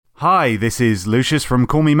Hi, this is Lucius from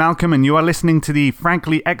Call Me Malcolm, and you are listening to the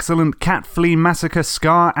frankly excellent Cat Flea Massacre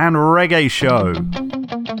Ska and Reggae Show.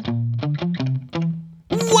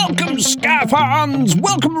 Welcome, Ska fans!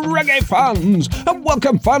 Welcome, Reggae fans! And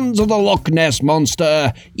welcome, fans of the Loch Ness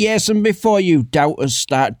Monster! Yes, and before you doubters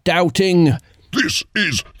start doubting... This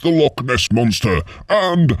is the Loch Ness Monster,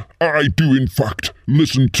 and I do in fact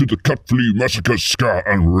listen to the Cat Flea Massacre Ska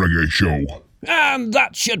and Reggae Show. And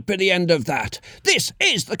that should be the end of that. This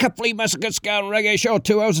is the Cat Flea Massacre Ska and Reggae Show,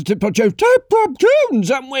 2 hours of tip-top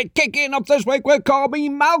tunes, and we're kicking off this week with Call Me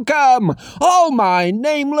Malcolm, all my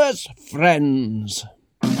nameless friends.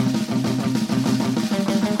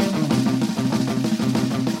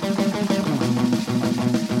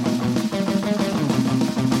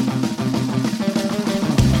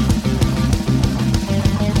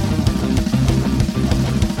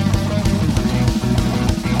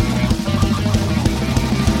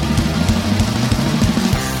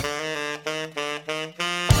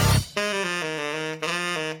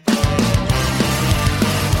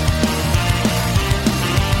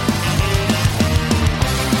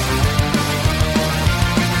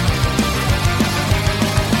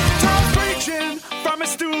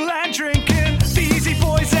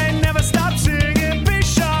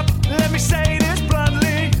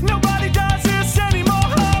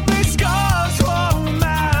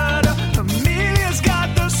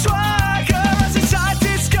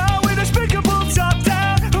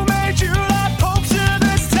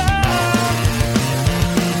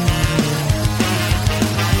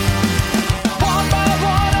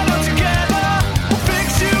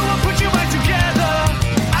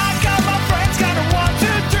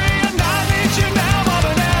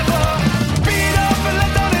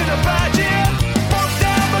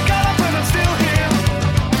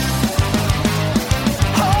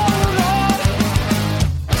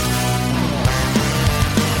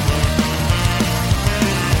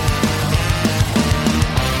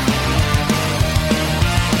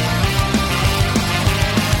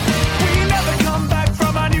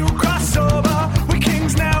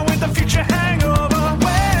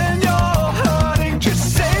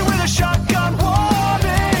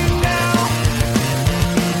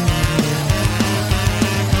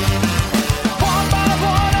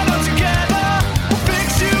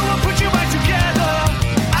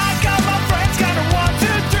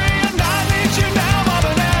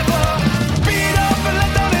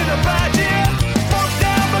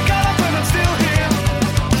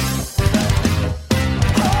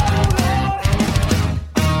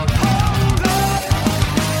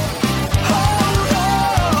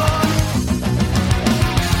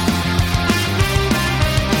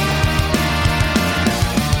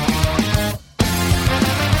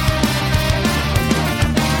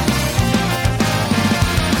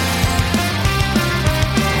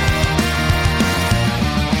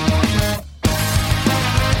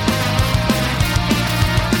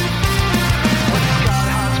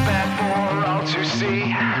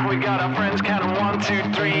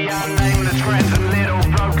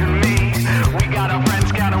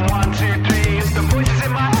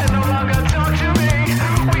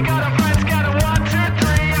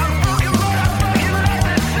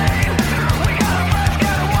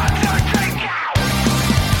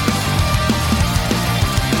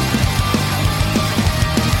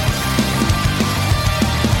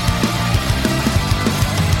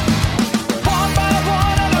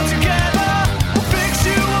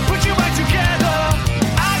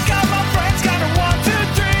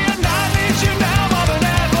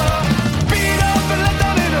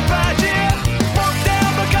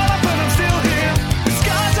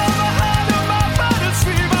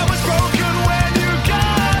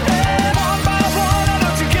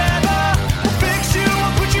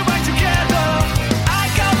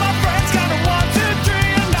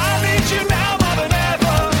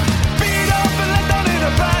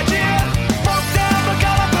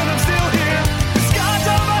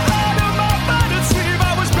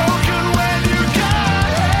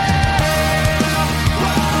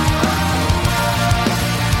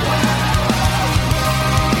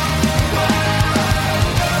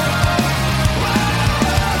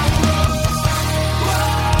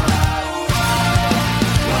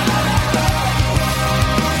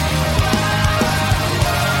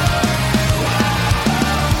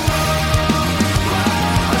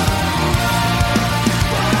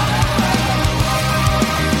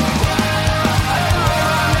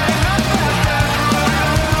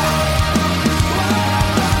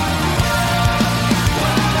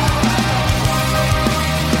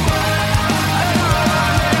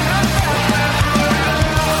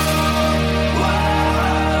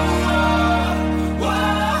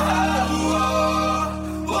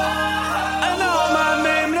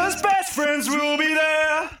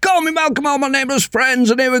 Malcolm, all my neighbours, friends,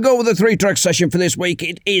 and here we go with the 3-track session for this week.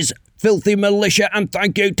 It is Filthy Militia, and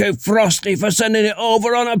thank you to Frosty for sending it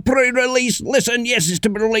over on a pre-release listen. Yes, it's to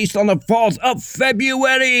be released on the 4th of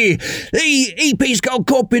February. The EP's called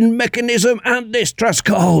Coping Mechanism, and this track's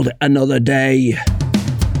called Another Day.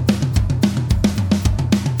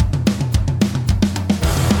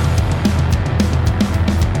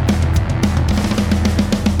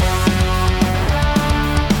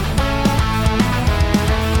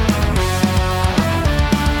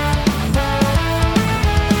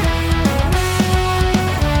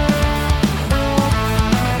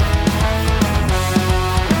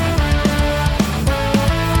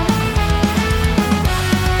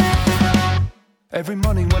 Every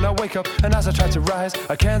morning when I wake up and as I try to rise,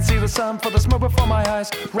 I can't see the sun for the smoke before my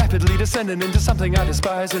eyes, rapidly descending into something I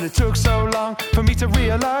despise. And it took so long for me to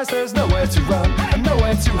realize there's nowhere to run and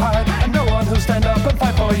nowhere to hide, and no one who'll stand up and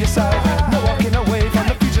fight for your side. No walking away from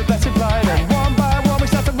the future that's implied, and one by one we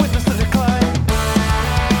start to witness the decline.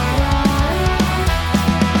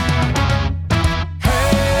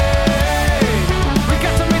 Hey, we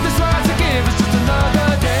got to make this right to give, it's just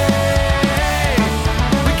another day.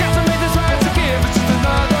 We got to make this right to give, it's just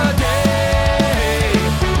another day.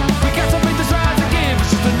 We got to make this right to give,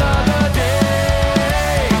 it's just another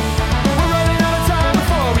day. We're running out of time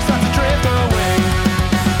before we start to drift away.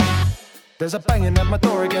 There's a banging at my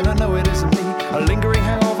door again, I know it isn't me. A lingering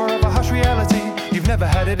hangover of a harsh reality. You've never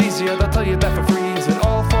had it easier, they'll tell you that for free. Is it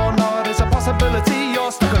all for naught? It's a possibility.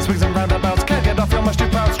 You're stuck on swings and roundabouts, can't get off, you're much too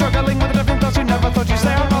proud. Struggling with a different thoughts you never thought you'd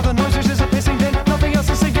say out. All the noises is a pissing din, nothing else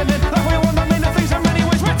is sinking in. Like we want, I mean, the things in many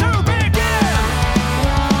ways we're too big in.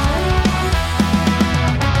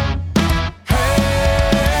 Hey,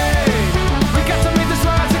 we got to make this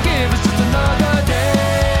right to give, it's just another day.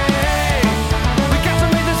 We got to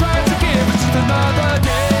make this right to give, it's just another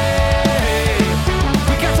day.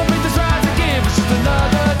 We got to make this right to give, it's just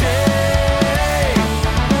another day.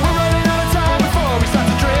 We're running out of time before we start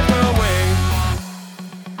to drift away.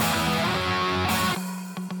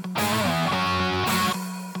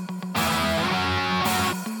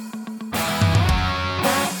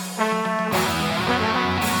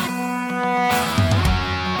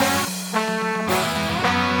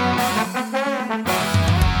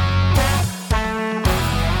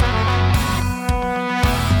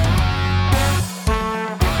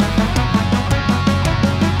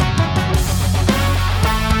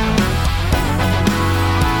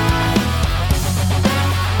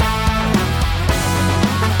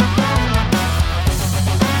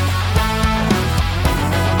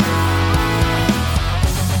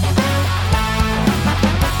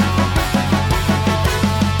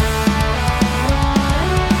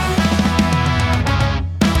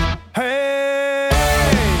 Hey,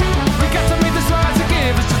 we got to make this right to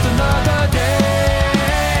give, it's just another day.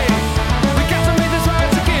 We got to make this right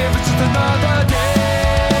to give, it's just another day.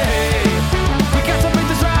 We got to make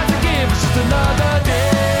this right to give, it's just another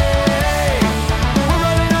day. We're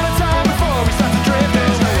running out of time before we start to drift.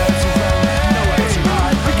 There's nowhere to run, nowhere to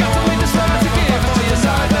hide. We got to make this right to give, it's to your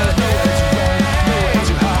side. There's nowhere to run, nowhere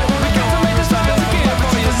to hide. We got to make this right to give,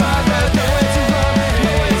 it's to your side. There's nowhere to run,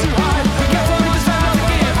 nowhere to hide. We got to make this right to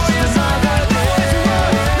give, it's to your side.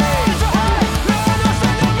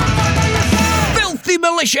 Filthy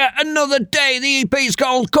Militia, Another Day. The EP's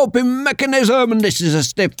called Coping Mechanism, and this is a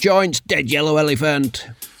Stiff Joints, Dead Yellow Elephant.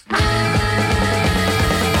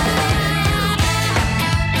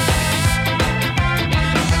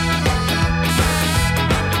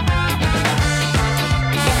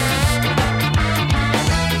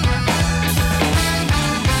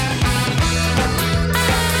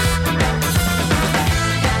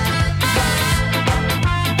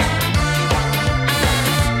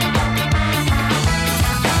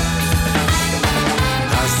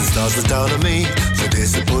 As the stars look down on me, so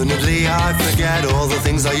disappointedly I forget all the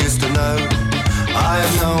things I used to know. I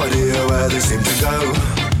have no idea where they seem to go.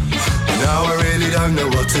 Now I really don't know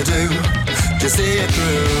what to do to see it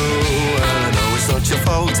through. And I know it's not your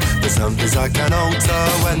fault, there's some things I can alter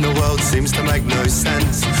when the world seems to make no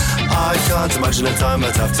sense. I can't imagine a time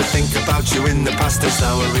I'd have to think about you in the past, and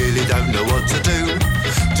now I really don't know what to do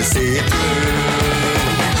to see it through.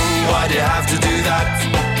 Why do you have to do that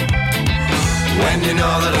when you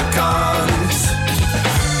know that I can't?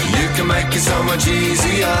 You can make it so much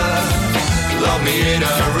easier. Lock me in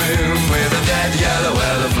a room with a dead yellow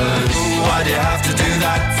elephant. Why do you have to do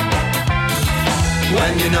that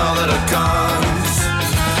when you know that I can't?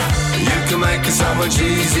 You can make it so much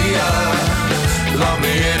easier. Lock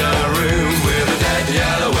me in a room with a dead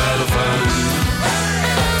yellow elephant.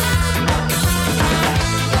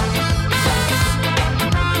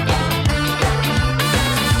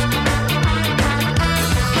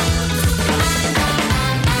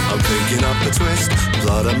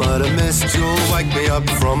 promised you'll wake me up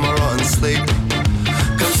from my rotten sleep.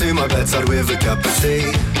 Come to my bedside with a cup of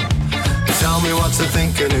tea. Tell me what to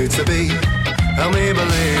think and who to be. Help me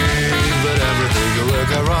believe that everything will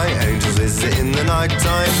work out right. Angels visit in the night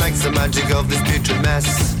time, makes the magic of this putrid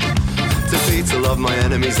mess. Defeat all of my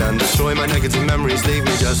enemies and destroy my negative memories. Leave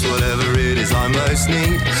me just whatever it is I most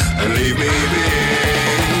need, and leave me be.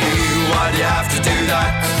 Why do you have to do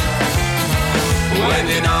that when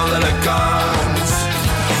you know that I can't?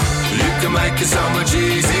 You can make it so much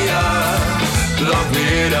easier. Lock me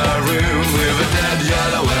in a room with a dead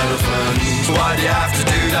yellow elephant. Why do you have to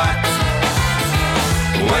do that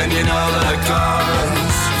when you know that I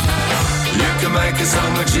can't? You can make it so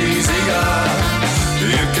much easier.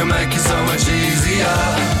 You can make it so much easier.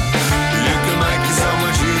 You can make it so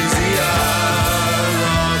much easier.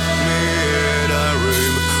 Lock me in a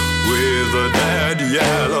room with a dead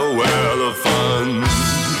yellow elephant.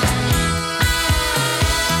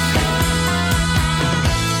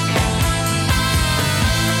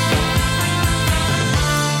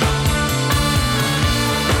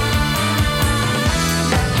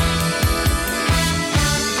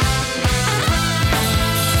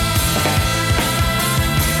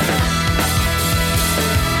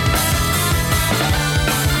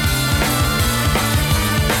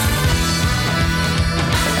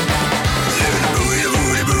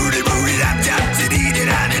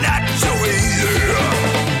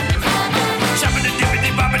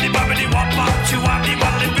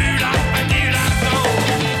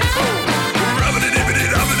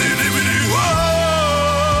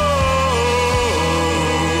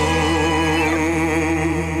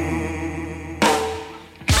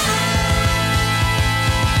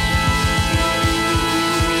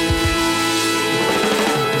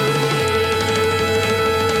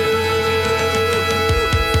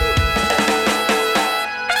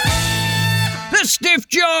 Stiff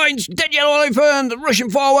joints, dead yellow elephant, rushing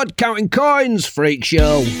forward, counting coins, freak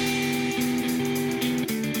show.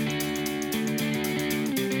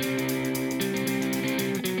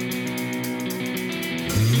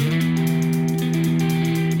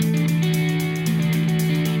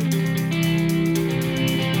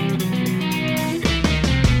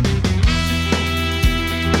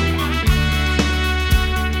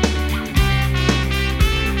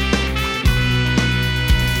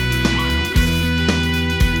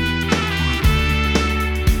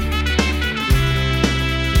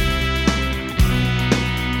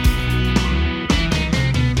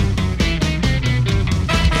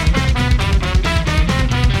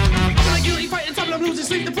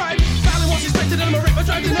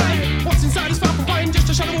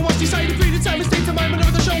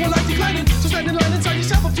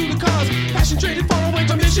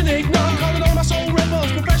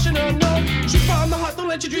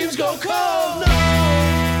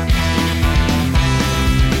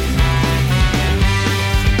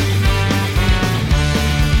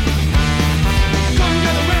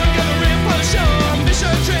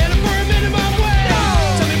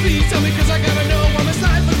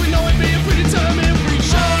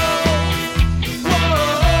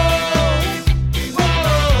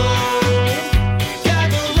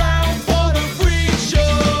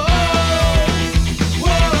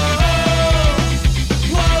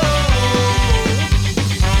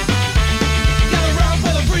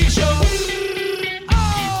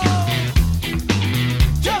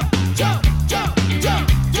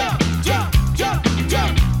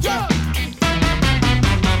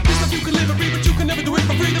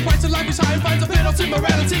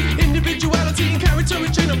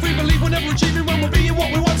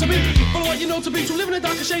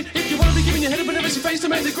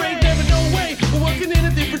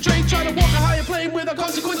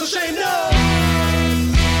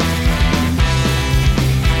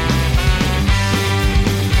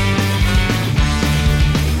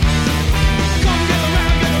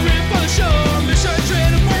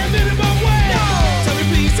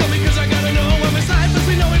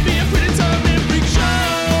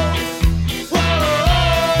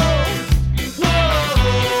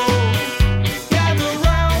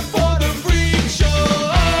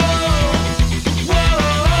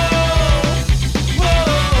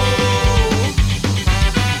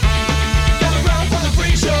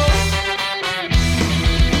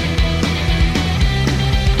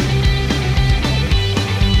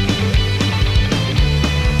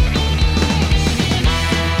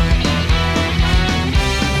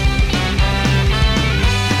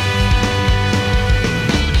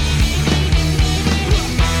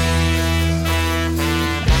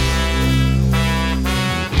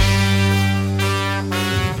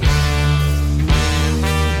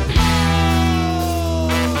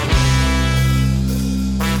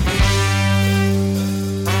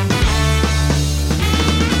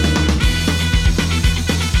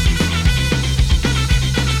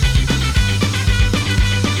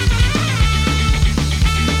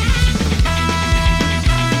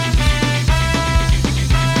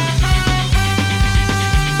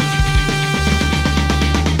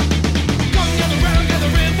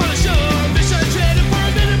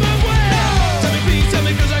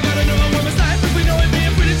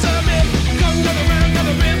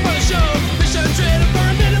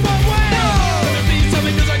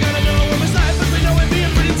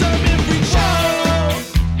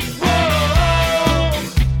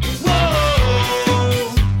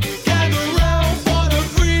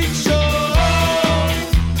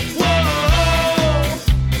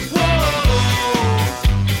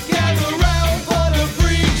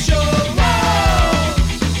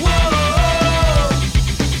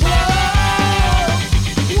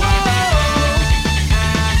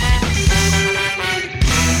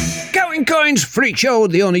 Mankind's Freak Show,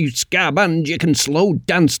 the only ska band you can slow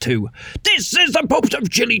dance to. This is the Pups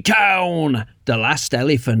of Chili Town, The Last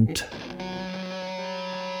Elephant.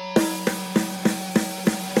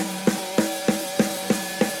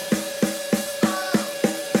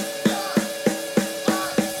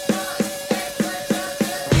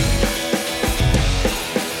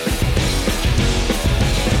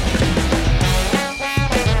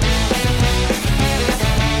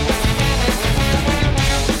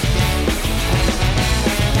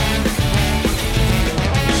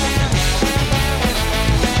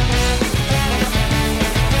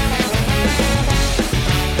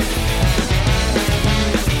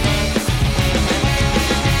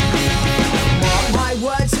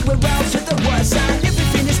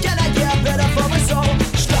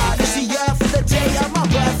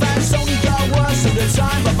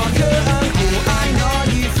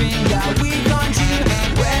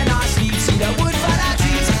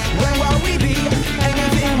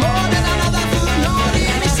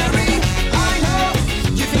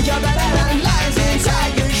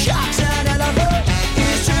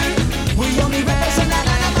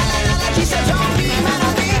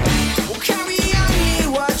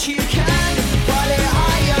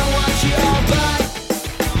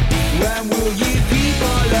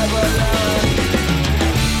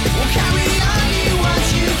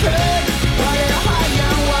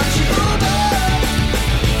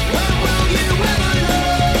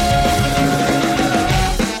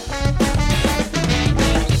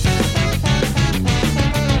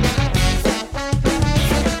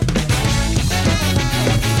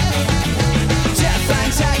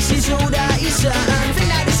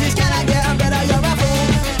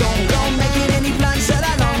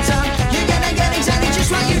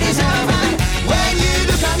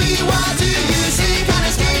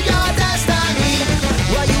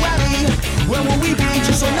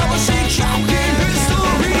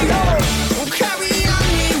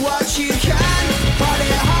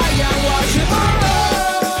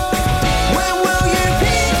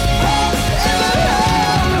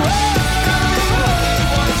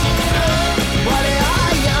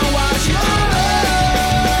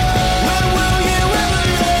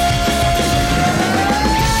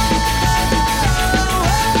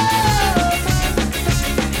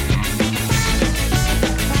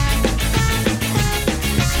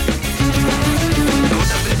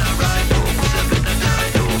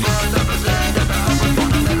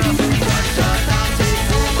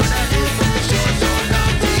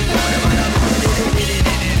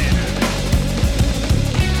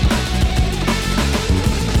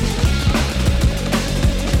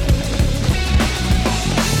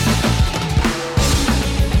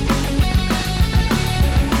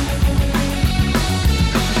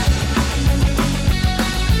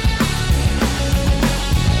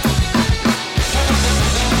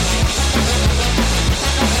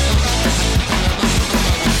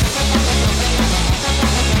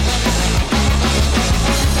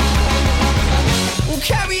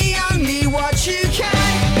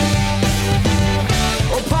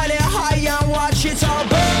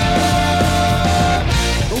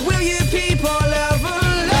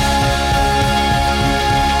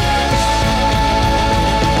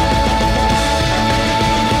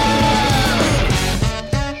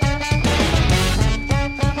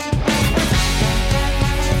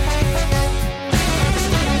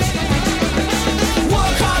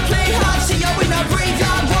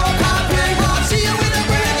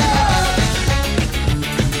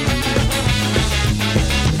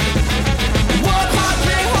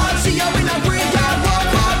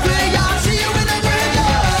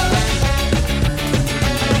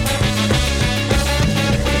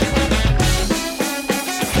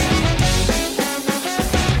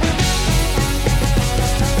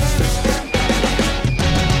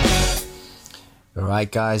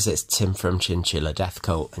 Right, guys, it's Tim from Chinchilla Death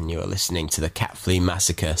Cult, and you are listening to the Cat Flea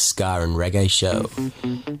Massacre Ska and Reggae Show.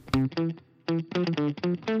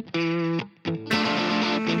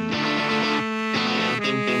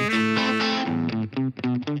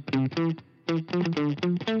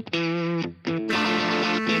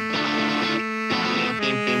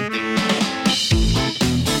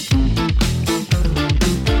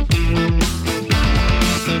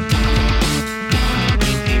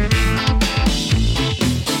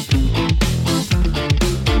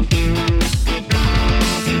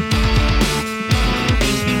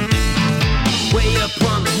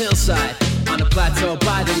 On a plateau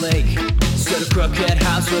by the lake stood a crooked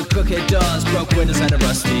house with crooked doors, broke windows and a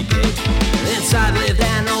rusty gate. Inside lived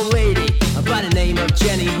an old lady by the name of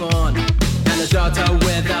Jenny Horn, and a daughter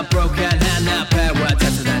with a broken hand. That pair were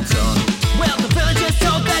tattered and torn. Well, the villagers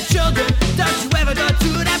told their children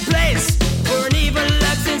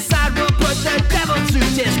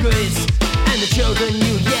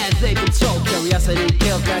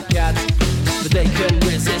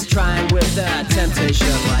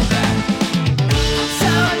finish up like that.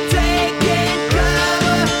 So taking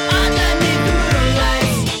cover underneath the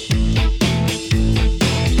moonlights.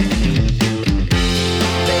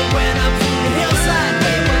 They went up to the hillside,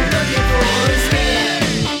 they were looking for a scare.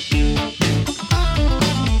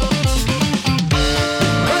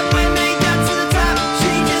 But when they got to the top,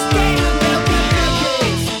 she just gave them milk and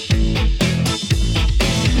cookies.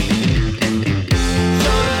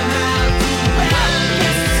 Showed them how to well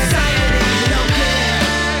against society, don't care.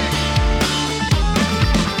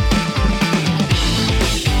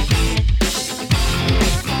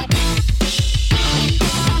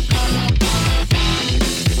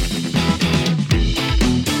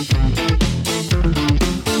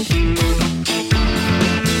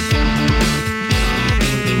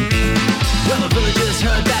 Well, the villagers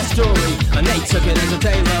heard that story, and they took it as a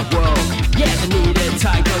tale of woe. Yeah, they needed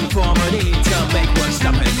tight conformity to make one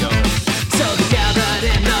stop and go. So they gathered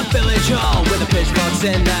in the village hall with the pitchforks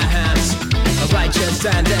in their hands. A righteous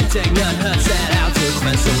and indignant herd set out to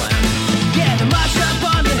cleanse the land. Yeah, they marched up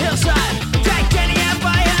on the hillside, attacked Jenny out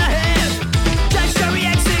by her hair. Judge, jury,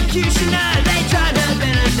 executioner, they tried her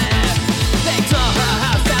then and there. They tore her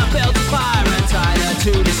house down, built a fire and tied her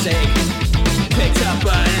to the stake. Picked up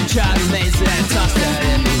burning child remains and tossed her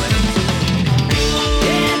in the wind.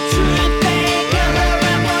 In truth, they killed her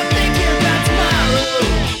and were thinking about tomorrow.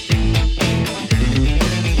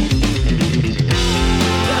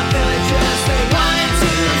 The villagers, they wanted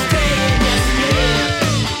to stay in yesterday.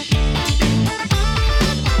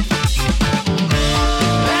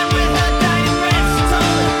 And with her dying breath, she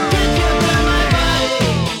told her, "Did you burn my body?"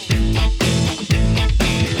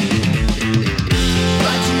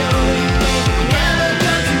 But you know, never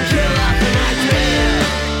got to kill off an idea.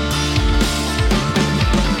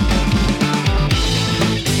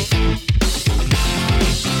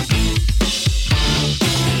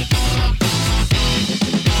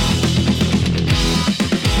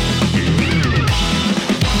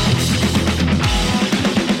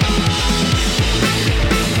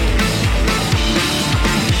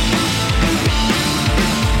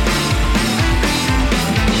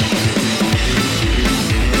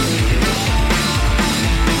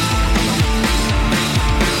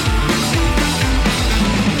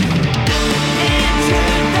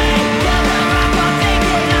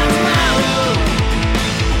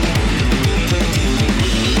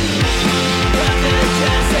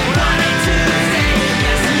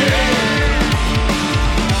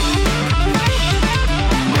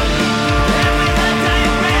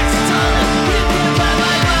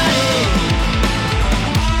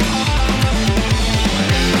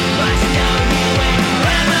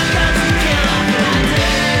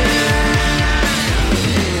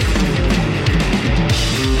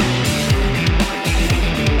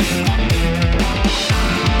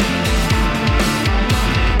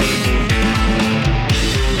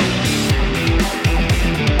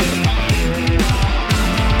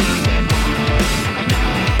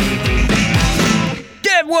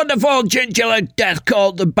 Wonderful Chinchilla Death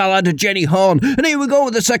called The Ballad of Jenny Horn. And here we go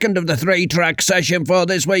with the second of the 3-track session for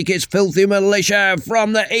this week. It's Filthy Militia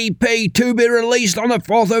from the EP to be released on the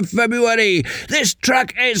 4th of February. This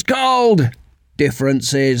track is called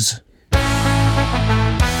Differences.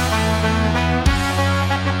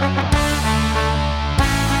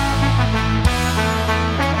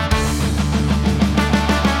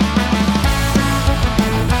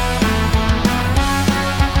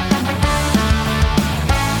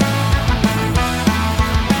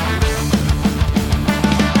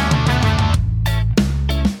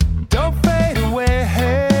 Don't fade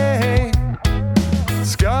away.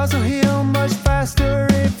 Scars will heal much faster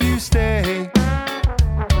if you stay.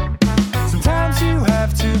 Sometimes you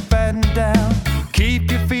have to batten down. Keep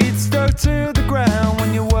your feet stuck to the ground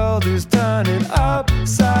when your world is turning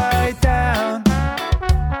upside down.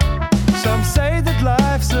 Some say that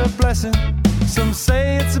life's a blessing. Some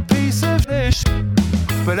say it's a piece of fish.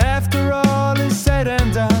 But after all is said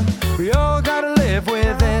and done, we all gotta live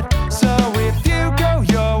with it. So if you go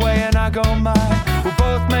your way and I go mine, we'll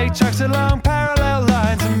both make tracks along parallel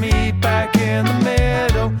lines and meet back in the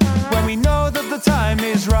middle when we know that the time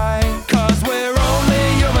is right. Cause we're only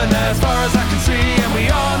human as far as I can see, and we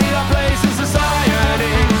all need our place in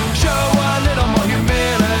society. Show a little more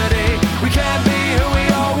humility. We can't be who we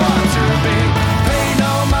all want to be. Pay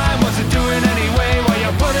no mind what you're doing anyway, while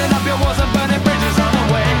you're putting up your walls and burning bridges on the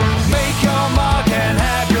way. Make your mark and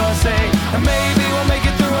have your say, and maybe we'll make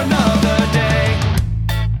it through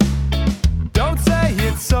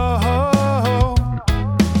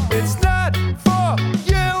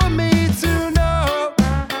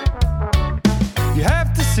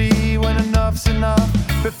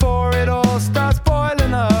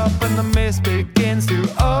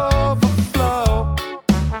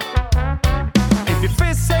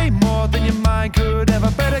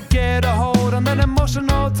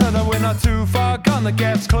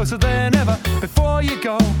closer than ever. Before you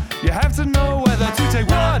go, you have to know whether to take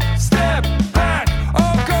one step back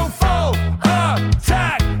or go full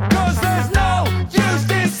attack. 'Cause there's no use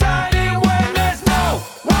deciding when there's no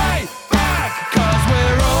way back. 'Cause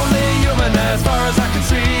we're only human as far as I can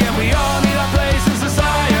see, and we all need our place in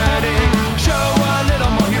society. Show a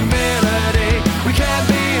little more humility. We can't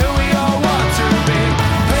be who we all want to be.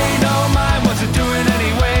 Pay no mind what you're doing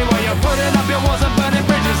anyway, while you're putting up your walls and burning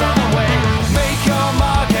bridges on the way. Make your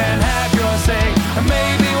mark and have your say, and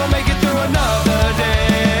maybe we'll make it through another day.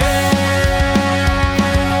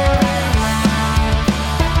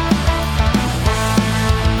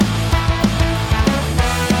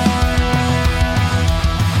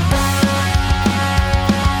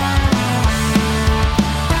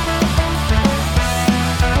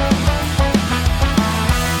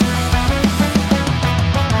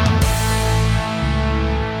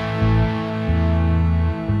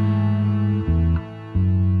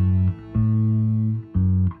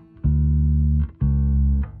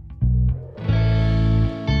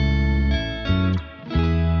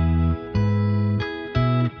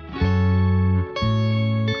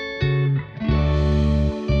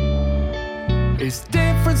 It's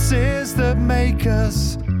differences that make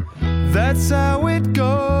us. That's how it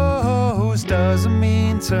goes. Doesn't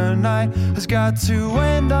mean tonight has got to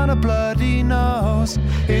end on a bloody nose.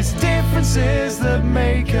 It's differences that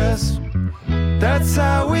make us. That's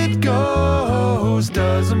how it goes.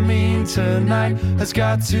 Doesn't mean tonight has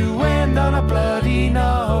got to end on a bloody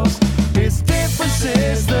nose. It's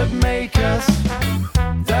differences that make us.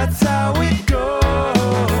 That's how it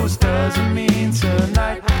goes. Doesn't mean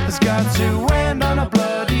tonight has got to end on a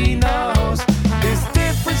bloody nose. It's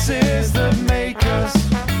differences that make us.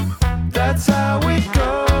 That's how it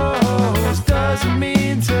goes. Doesn't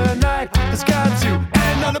mean tonight has got to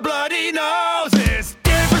end on a bloody nose. It's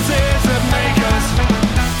differences that make us.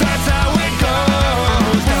 That's how it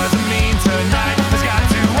goes. Doesn't mean tonight has got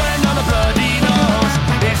to end on a bloody nose.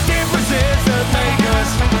 It's differences that make us.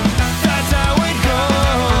 That's how it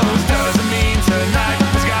goes. Doesn't mean tonight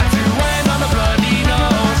has got to end on a bloody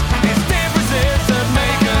nose. It's differences that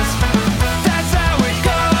make us. That's how it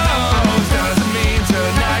goes. Doesn't mean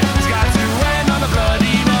tonight has got to end on a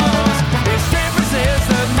bloody nose. It's differences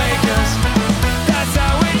that make us. That's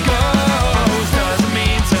how it goes. Doesn't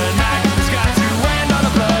mean tonight has got to end on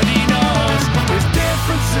a bloody nose. It's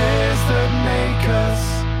differences that make us.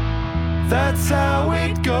 That's how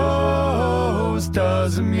it goes.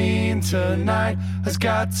 Doesn't mean tonight has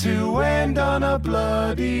got to end on a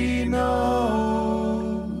bloody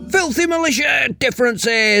nose. Filthy Militia,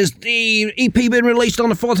 Differences. The EP being released on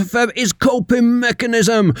the 4th of Feb is Coping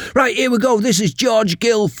Mechanism. Right, here we go. This is George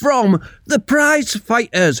Gill from The Prize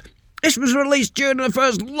Fighters. This was released during the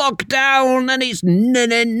first lockdown, and it's new.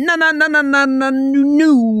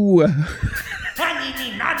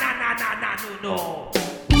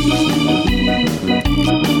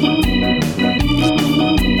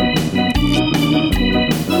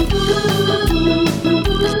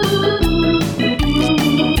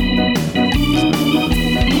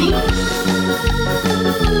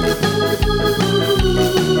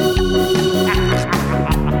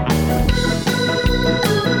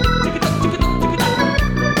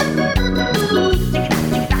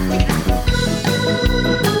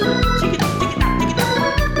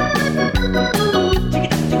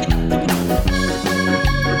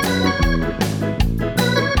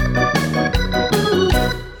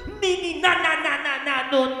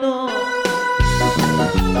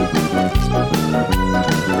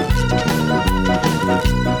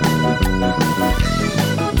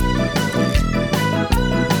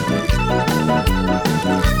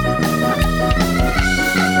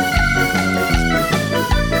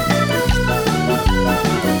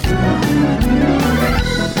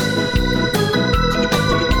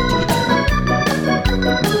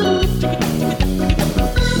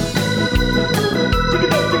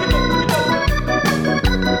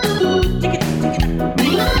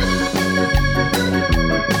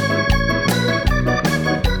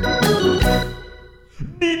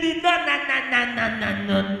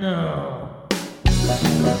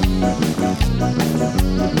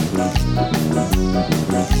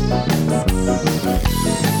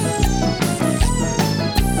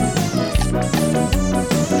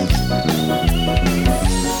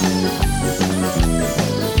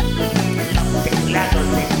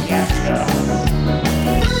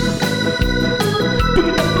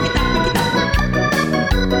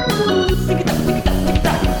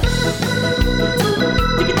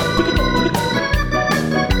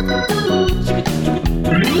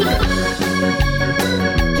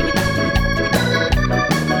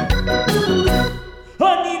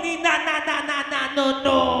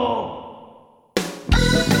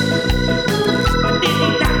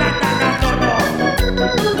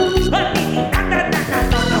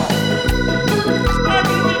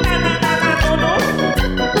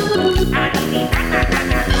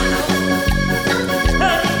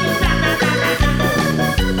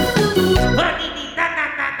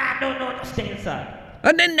 Stay inside.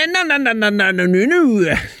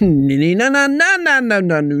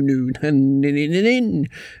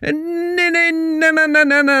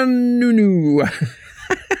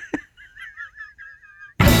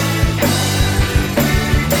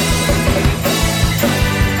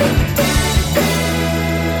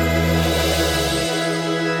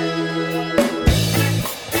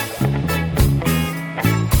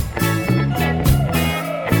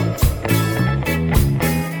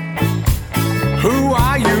 Who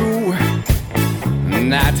are you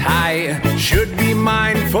that I should be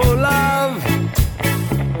mindful of?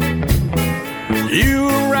 You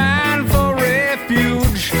ran for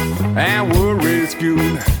refuge and were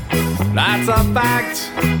rescued. That's a fact.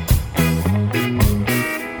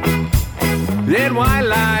 Then why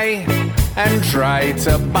lie and try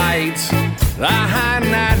to bite the hand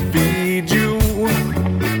that feeds you?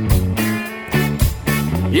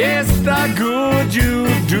 Yes, the good you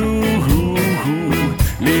do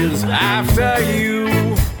lives after you.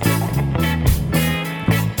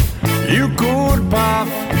 You could puff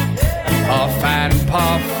and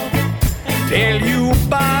puff till you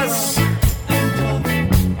bust.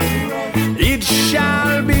 It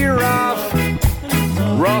shall be rough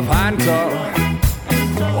and tough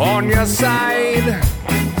on your side.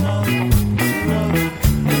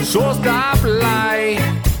 So stop lie,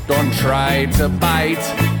 don't try to bite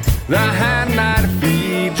the hand that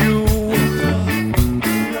feeds you.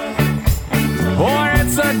 Or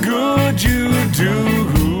it's a good you do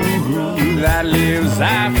that lives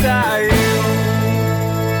after you.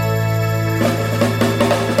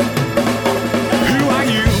 Who are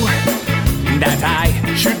you that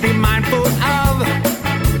I should be mindful of?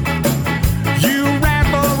 You ran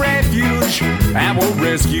for refuge and were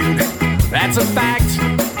rescued. That's a fact.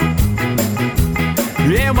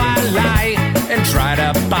 Yeah, why lie and try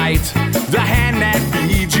to bite the hand that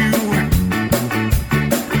feeds you?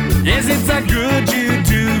 Yes, it's a good you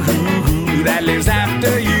do that lives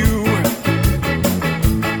after you.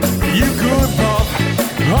 You could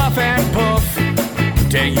puff and puff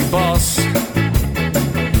till you bust.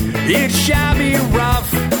 It shall be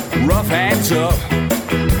rough and tough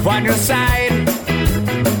on your side.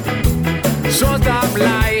 So stop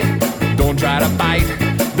lie, don't try to bite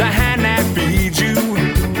the hand that feeds you.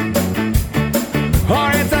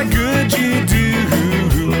 Or it's a good you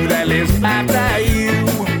do that lives after you.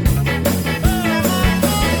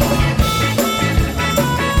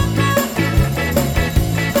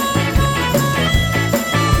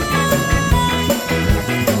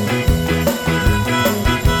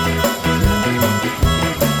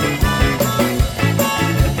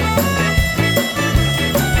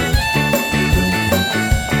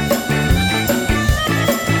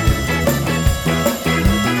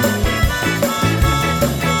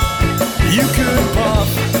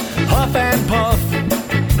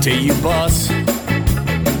 Till you bust.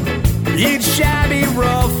 It shall be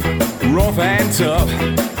rough and tough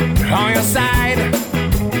on your side.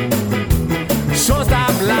 So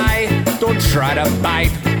stop lie, don't try to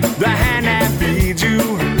bite the hand that feeds you.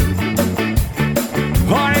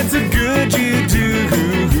 Or it's a good you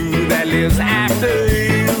do that lives after you.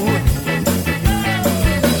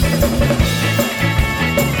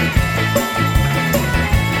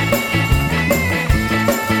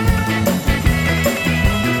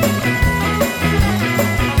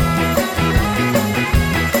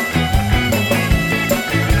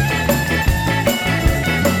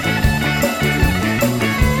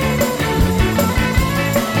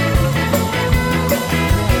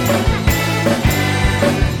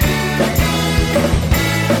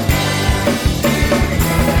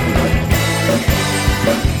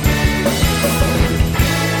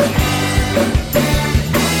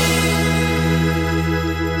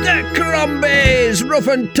 Rough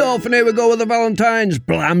and tough, and here we go with the Valentine's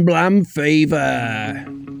Blam Blam Fever.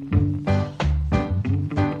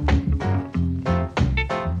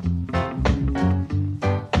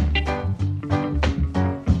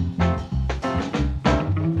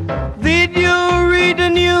 Did you read the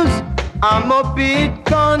news? I'm a bit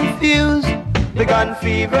confused. The gun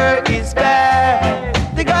fever is bad.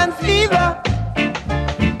 The gun fever.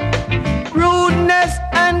 Rudeness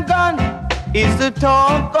and gun is the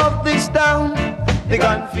talk of this town. The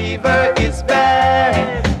gun fever is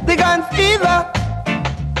bad. The gun fever.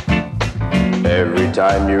 Every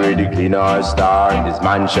time you read the clean or star, this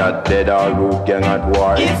man shot dead or root gang at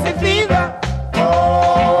war. It's the fever.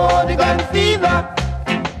 Oh, the gun fever.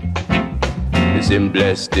 The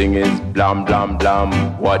simplest thing is blam blam blam.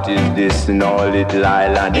 What is this in our little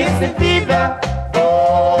island? It's the fever,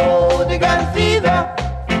 oh, the gun fever.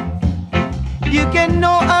 You can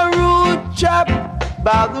know a rude chap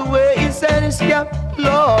by the way he said his cap.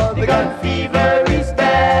 Lord, the gun fever is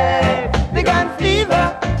bad. The gun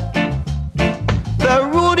fever. The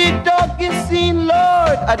ruddy dog is seen,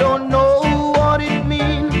 Lord. I don't know what it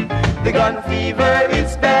means. The gun fever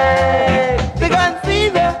is bad. The gun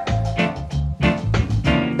fever.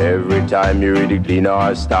 Every time you read the clean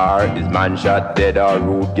or star, is man shot dead or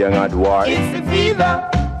root gang at war? It's the fever,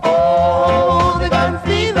 oh, the gun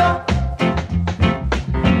fever.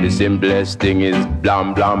 The simplest thing is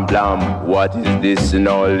blam blam blam. What is this in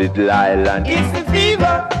our little island? It's the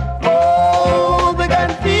fever, oh, the gun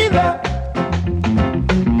fever.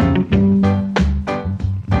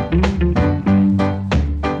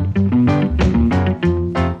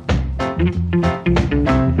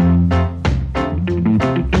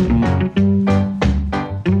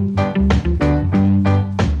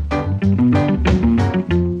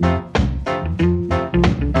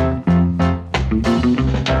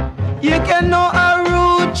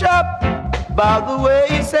 By the way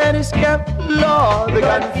he said his cap, Lord, the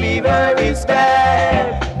gun fever is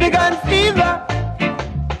bad. The gun fever.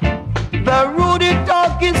 The ruddy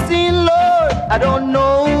talk is seen, Lord. I don't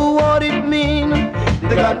know what it means.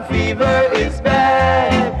 The gun fever is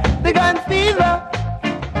bad. The gun fever.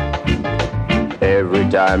 Every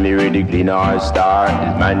time you read the clean or star,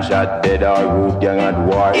 is man shot dead or root gang at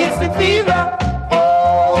war? It's the fever,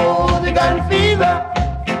 oh, the gun fever.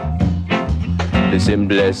 The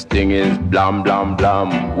simplest thing is blam blam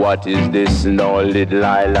blam. What is this in our little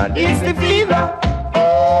island? It's the fever,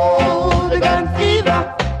 oh, the gun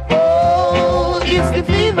fever. Oh, it's the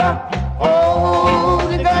fever, oh,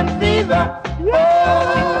 the gun fever.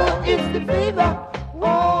 Oh, it's the fever,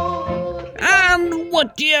 oh. And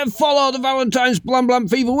what do you follow the Valentine's Blam Blam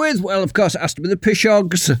Fever with? Well, of course, it has to be the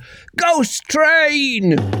Pishogs Ghost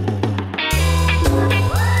Train.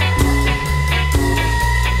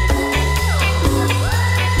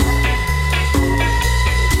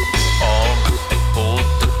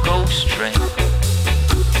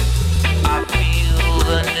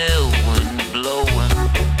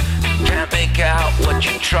 Out what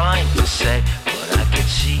you're trying to say, but I can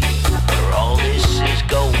see where all this is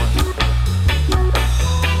going.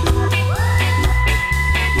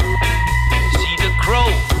 See the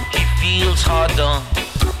crow, he feels hard done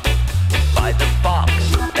by the fox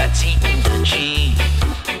that's eating the cheese.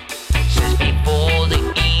 Says before the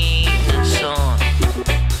evening sun,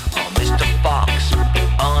 oh, Mr. Fox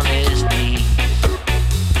on his knees.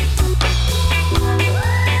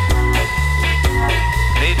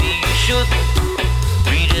 Maybe you should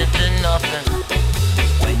read it to nothing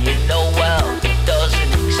when you know well it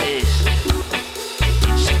doesn't exist.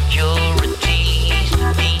 Insecurity's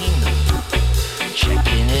the demon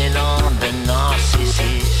checking in on the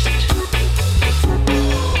narcissist.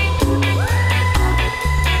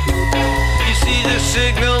 You see the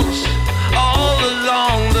signals all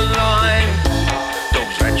along the line,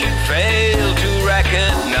 those that you fail to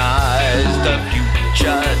recognize. The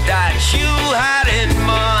future that you had in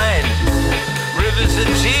mind, rivers of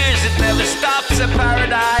tears, it never stops at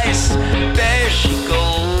paradise. There she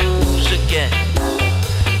goes again.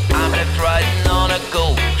 I'm left riding on a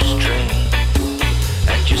ghost train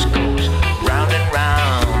that just goes round and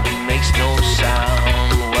round and makes no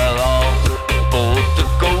sound. Well, all aboard the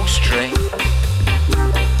ghost train.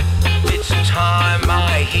 It's time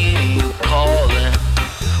I hear you calling.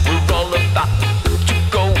 We're all about to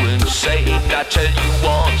go insane. I tell you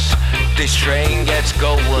once, this train gets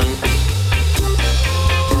going.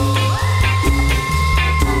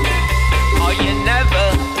 Oh, you never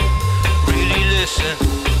really listen.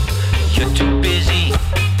 You're too busy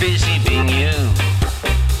being you.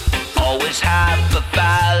 Always have a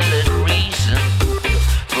valid reason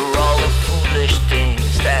for all the foolish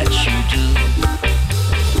things that you do.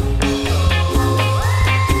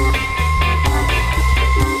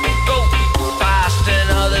 Go past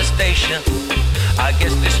another station. I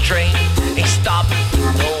guess this train ain't stopping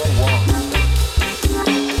for no one.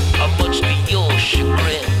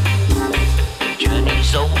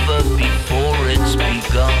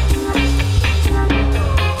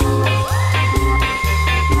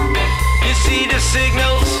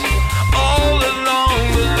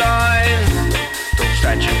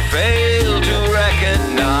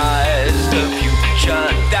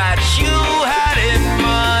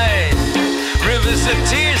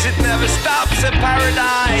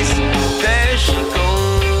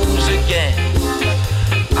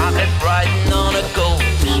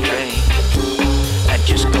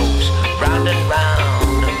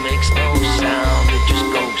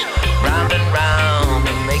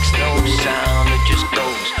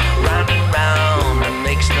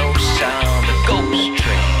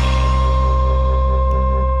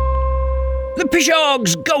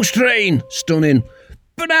 Pishogs, Ghost Train, stunning.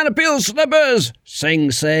 Banana Peel Slippers,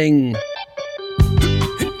 Sing Sing.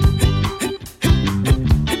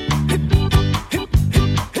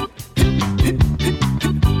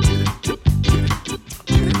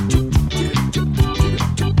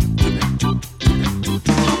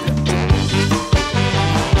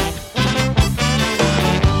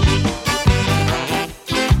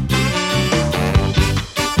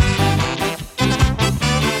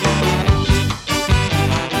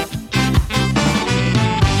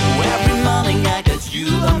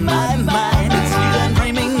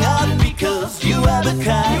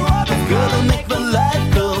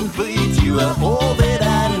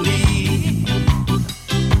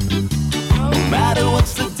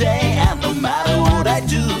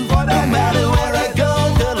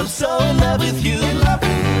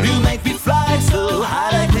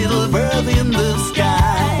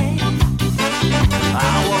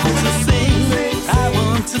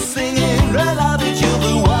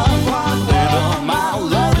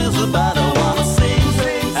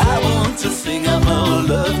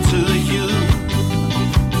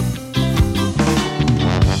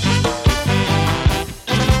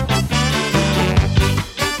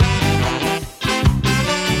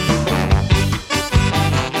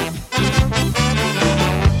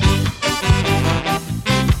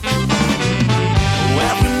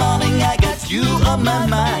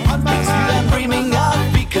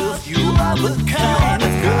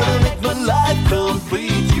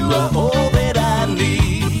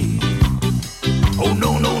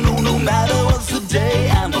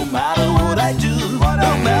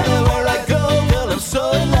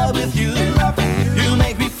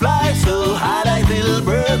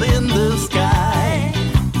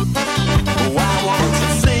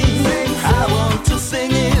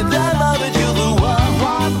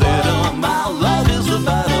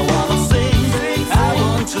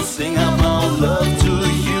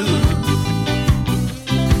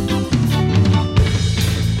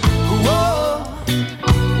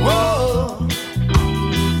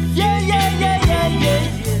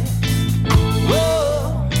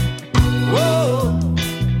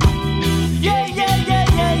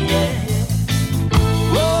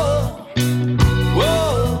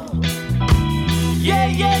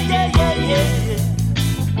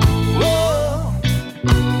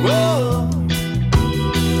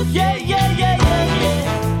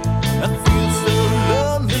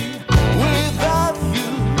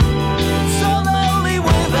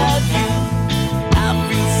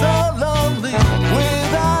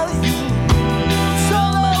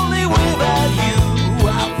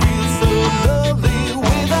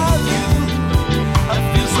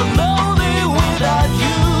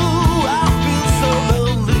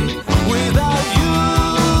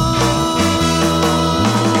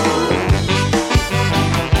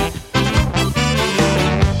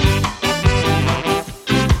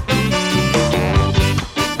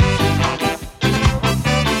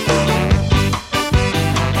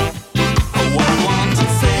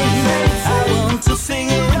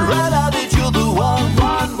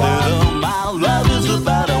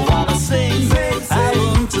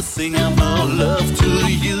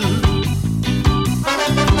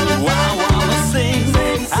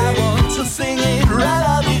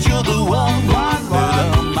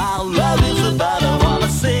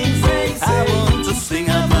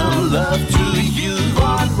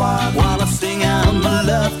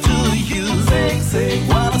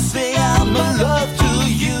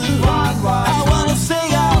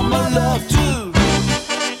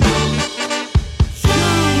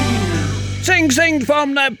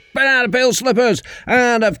 From the Banana Peel Slippers.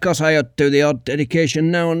 And of course I do the odd dedication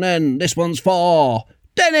now and then. This one's for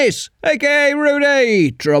Dennis, aka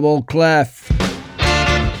Rudy, Trouble Clef.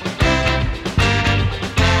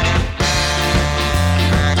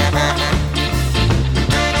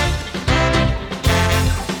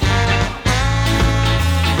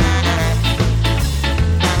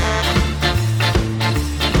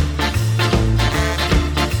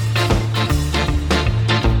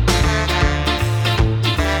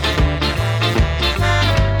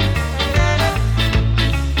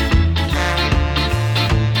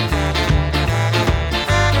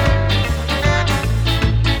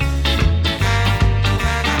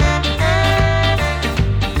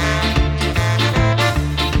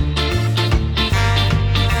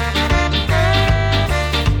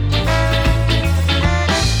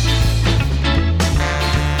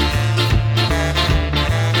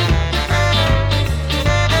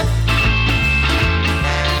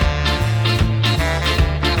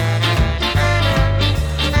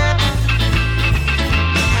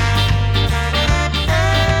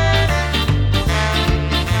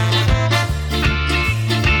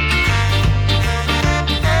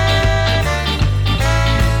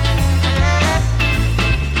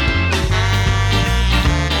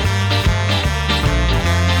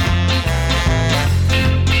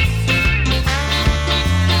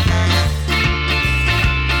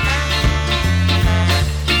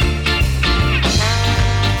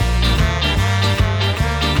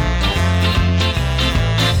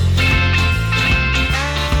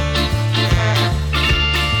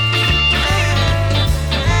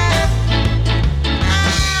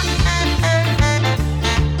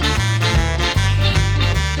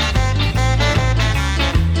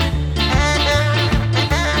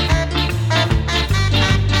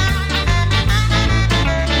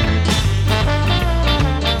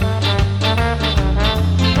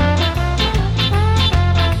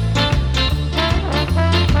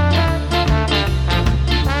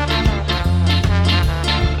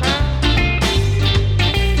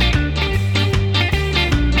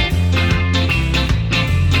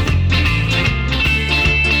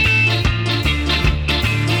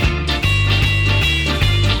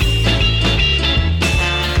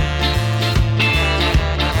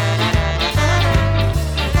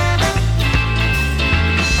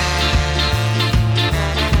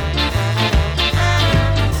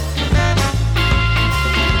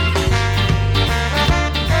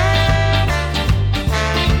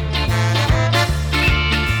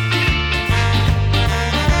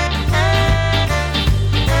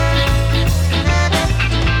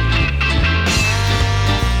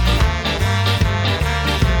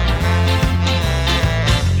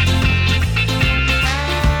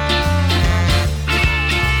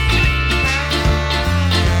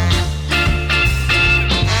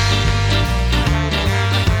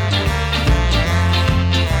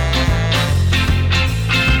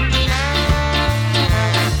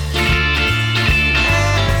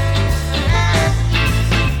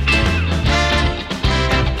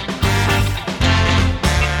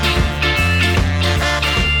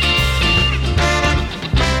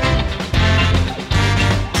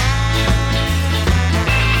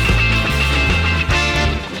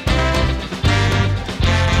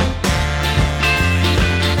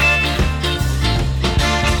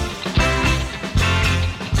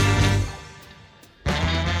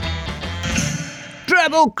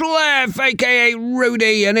 Treble Clef, aka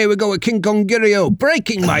Rudy, and here we go with King Congirio,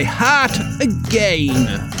 Breaking My Heart Again.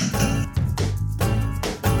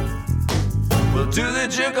 Well, do the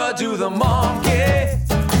jerk or do the monkey?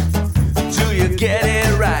 Do you get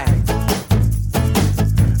it right?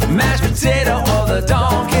 Mashed potato or the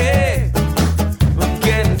donkey? We'll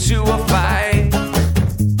get into a fight.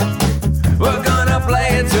 We're gonna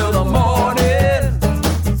play it till the morning,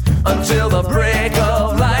 until the break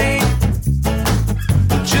of light.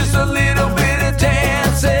 Just a little bit of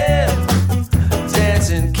dancing.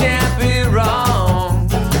 Dancing can't be wrong.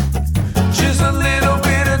 Just a little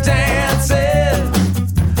bit of dancing.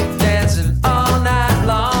 Dancing all night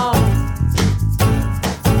long.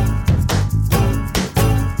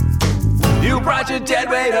 You brought your dead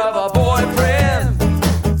weight of a boyfriend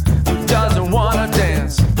who doesn't wanna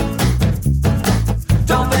dance.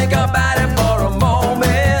 Don't think about it for a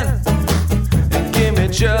moment, and give me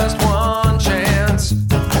just one chance.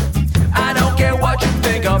 I don't care what you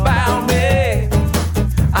think about me,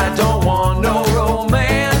 I don't want no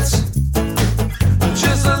romance.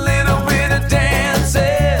 Just a little bit of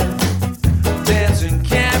dancing. Dancing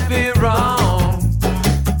can't be wrong.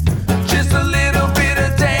 Just a little bit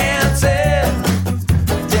of dancing.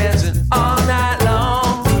 Dancing all night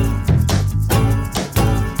long.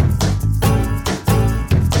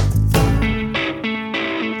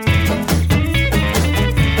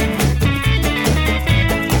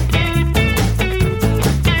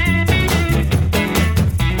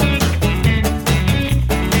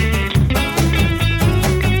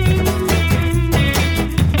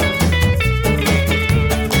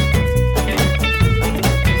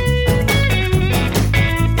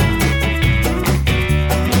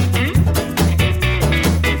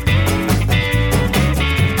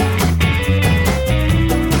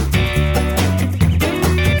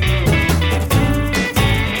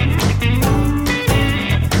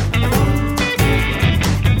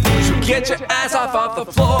 So get your ass off the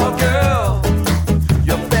floor, girl.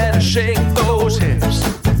 You better shake those hips.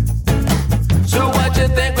 So what you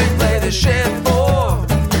think we play this shit for?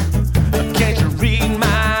 Can't you read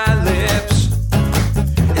my lips?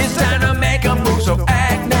 It's time to make a move, so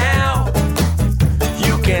act now.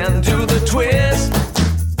 You can do the twist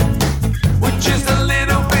with just a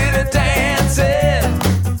little bit of dancing.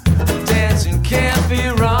 Dancing can't be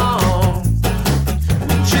wrong.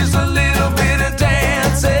 Just a little bit of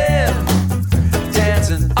dancing.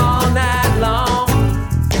 Dancing all night long.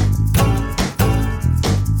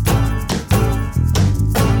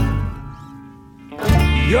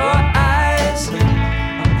 Your eyes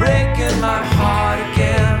are breaking my heart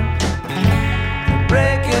again.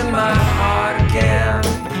 Breaking my heart again.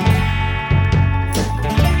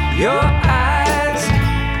 Your eyes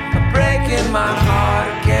are breaking my heart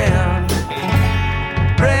again.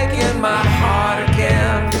 Breaking my heart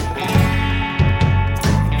again.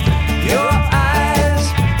 Your eyes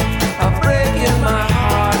are breaking my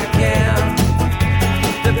heart again.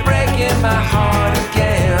 They're breaking my heart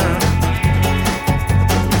again.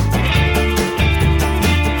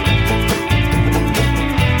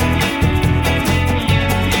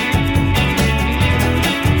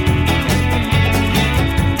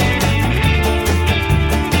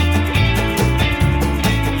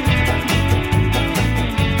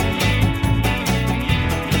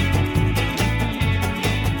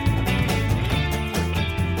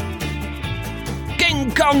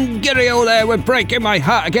 King Congirio there, we're Breaking My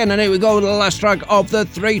Heart Again, and here we go with the last track of the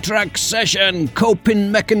 3-track session,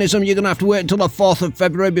 Coping Mechanism. You're going to have to wait until the 4th of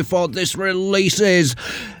February before this releases.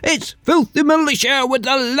 It's Filthy Militia with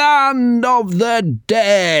The Land of the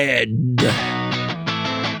Dead. The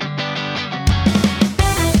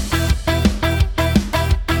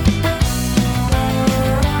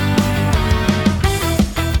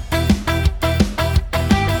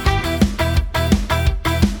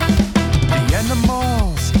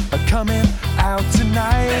animals are coming out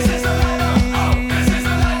tonight.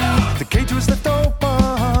 The cage was left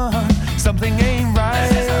open. Something ain't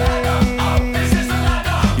right.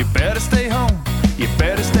 You better stay home. You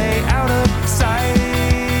better stay out of sight.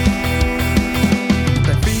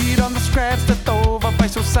 They feed on the scraps left over by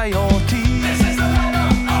society.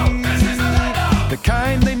 The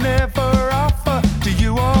kind they never offer to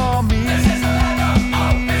you or me.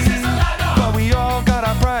 But we all got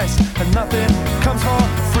our price, and nothing comes for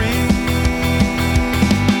free.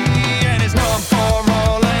 And it's none for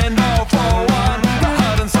all and all for one. The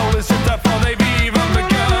heart and soul is stripped up before they've even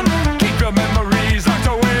begun. Keep your memories locked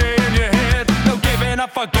away in your head. No giving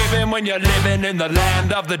up, forgiving when you're living in the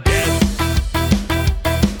land of the dead.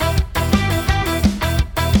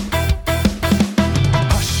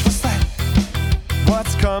 Hush, what's that?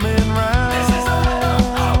 What's coming round?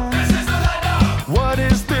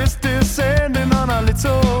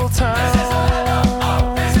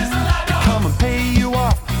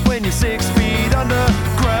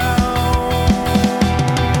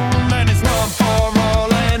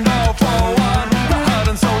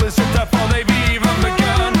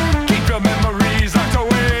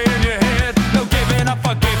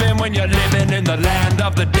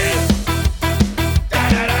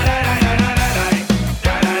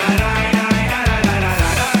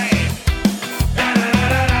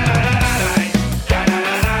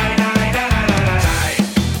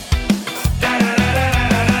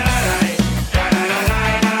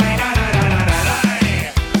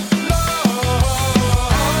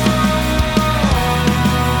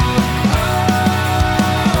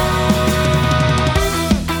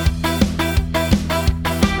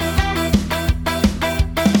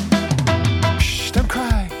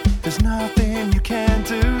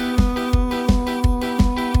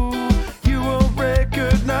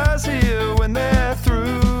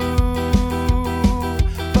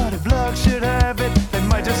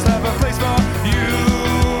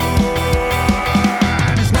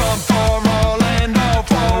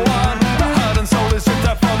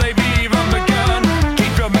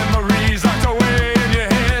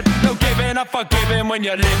 when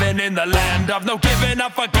you're living in the land of no giving, or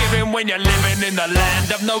forgiving when you're living in the land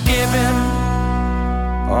of no giving,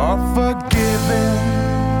 or forgiving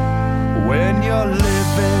when you're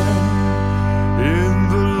living in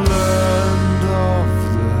the land of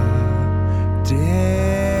the dead.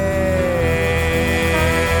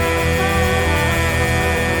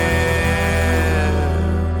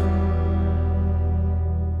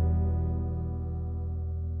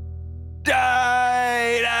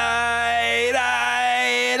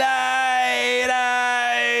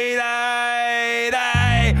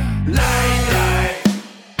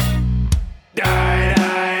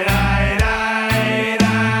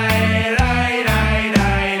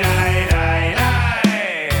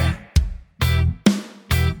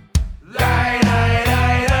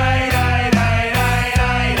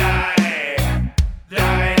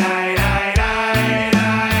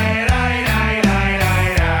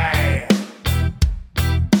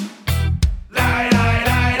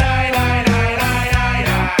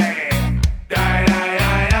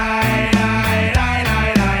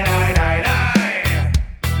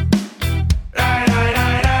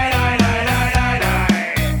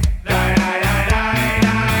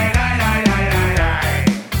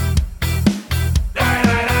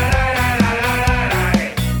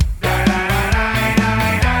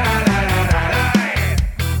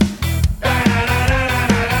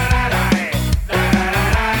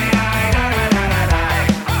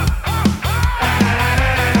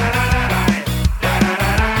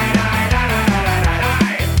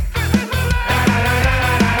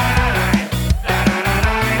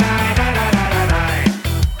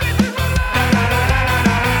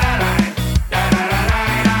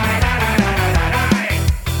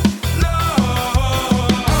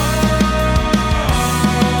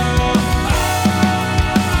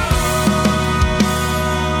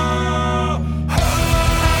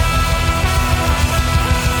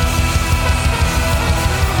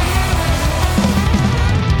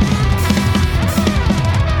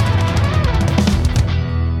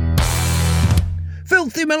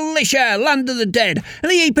 Militia, Land of the Dead,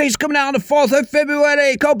 and the EP's coming out on the 4th of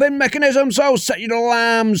February. Coping mechanism, so set your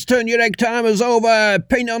alarms, turn your egg timers over,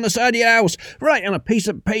 paint it on the side of your house, write on a piece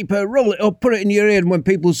of paper, roll it up, put it in your ear, and when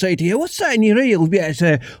people say to you, "What's that in your ear?" you'll be able to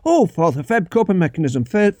say, "Oh, 4th of Feb, coping mechanism,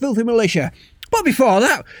 Filthy Militia." But before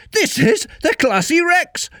that, this is the Classy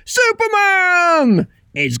Rex. Superman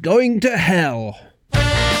is going to hell.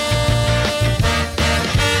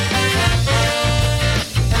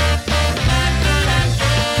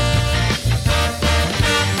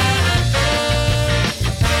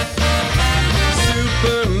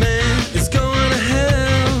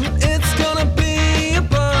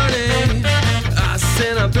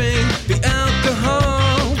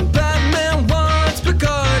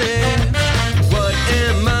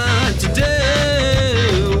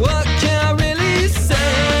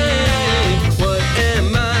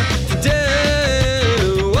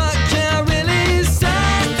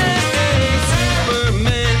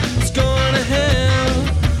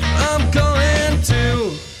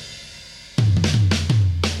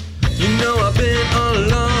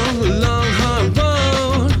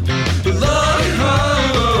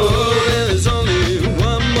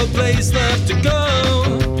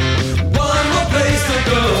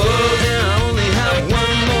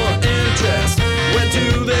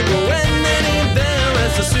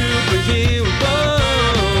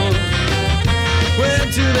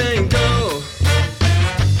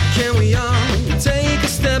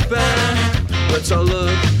 Let's all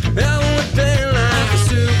look at what they like a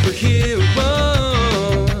superhero.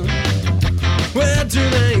 Where do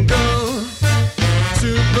they go?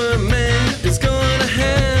 Superman is going to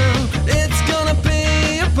hell. It's gonna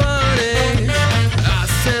be a party. I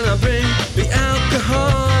celebrate the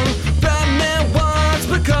alcohol. Batman wants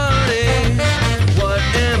Bacardi. What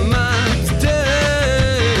am I to do?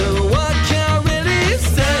 What can I really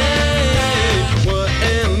say? What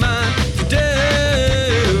am I to do?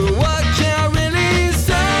 What can I really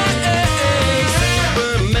say?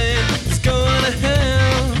 Superman is going to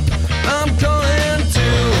hell. I'm going to.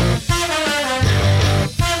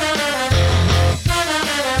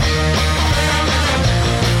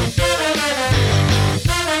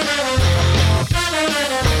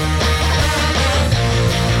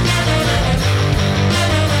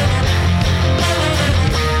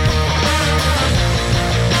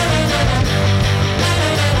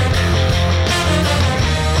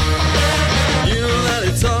 You know that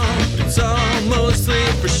it's all mostly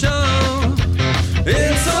for show.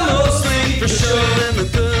 It's all mostly for show. And the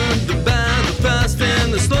good, the bad, the fast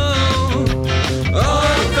and the slow.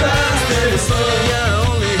 All the fast and the slow. Yeah, I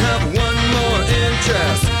only have one more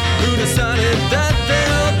interest. Who decided that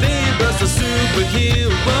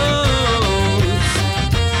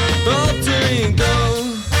alter ego.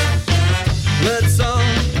 Let's all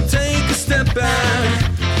take a step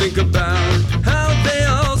back, think about how they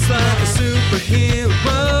all slap a superhero.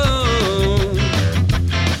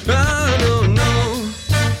 I don't know.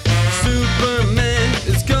 Superman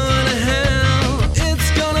is going to hell.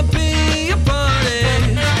 It's gonna be a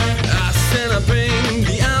party. I said I bring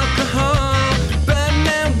the alcohol.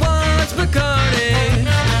 Batman wants Bacardi.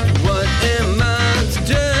 What am I to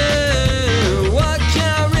do? What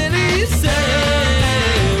can I really say?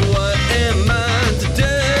 What am I to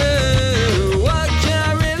do? What can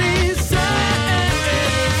I really say?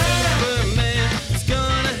 Superman is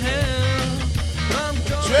going to hell. I'm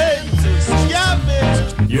going to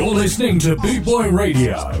scavenge. You're listening to Boot Boy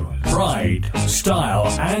Radio. Pride, style,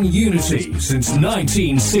 and unity since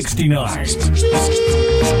 1969.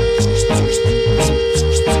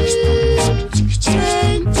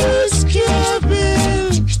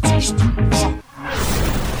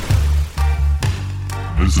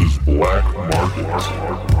 This is Black Market.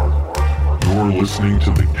 You're listening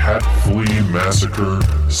to the Cat Flea Massacre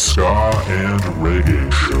Ska and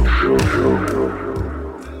Reggae Show.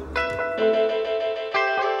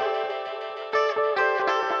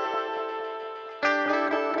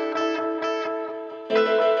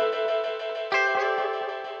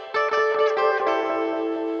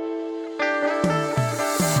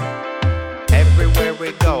 Everywhere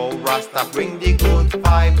we go, Rasta bring the good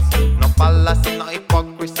vibes. No fallacy, no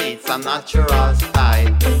hypocrisy, it's a natural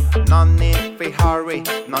style. No need for hurry,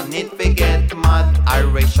 no need for get mad.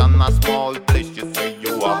 Iration a small place, you see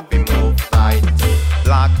you have to move tight.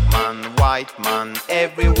 Black man, white man,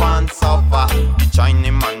 everyone suffer. The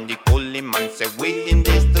Chinese man, the coolie man, say we in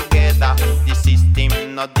this together. The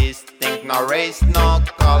system, no distinct, no race, no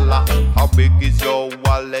color. How big is your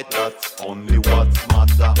wallet? That's only what's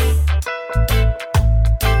matter.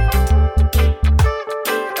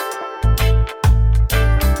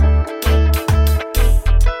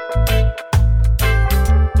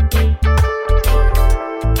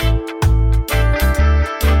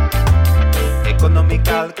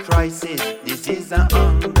 Economical crisis, this is a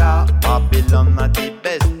hunger. Babylon are the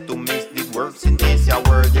best to mix the words in this ya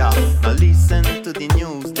word, yeah. Now listen to the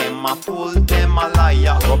news, them a fool, them a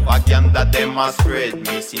liar. Propaganda, them a spread,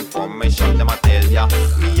 misinformation, them a tell ya.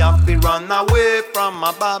 Me have to run away from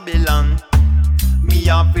a Babylon. Me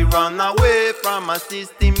have to run away from a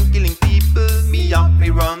system killing people. Me have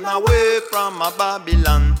to run away from a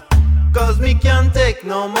Babylon. Cause me can't take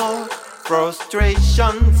no more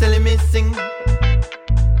frustration, silly missing.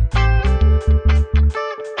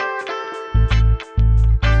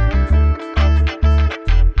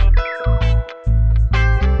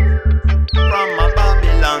 From a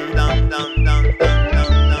Babylon, down, down, down, down,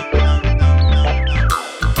 down, down, down, down.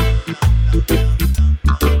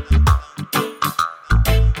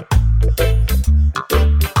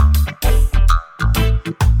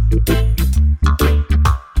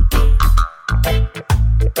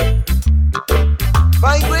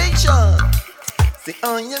 Vibration. Say,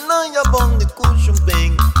 you know you're on the cushion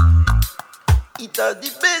thing. It's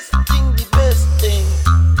the best thing, the best thing.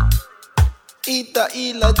 It's a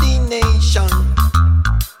heal of the nation.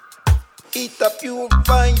 It's a pure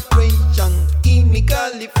vibration.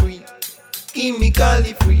 Chemically free,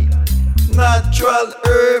 chemically free. Natural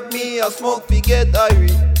herb, me a smoke, we get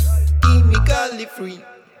irie. Chemically free,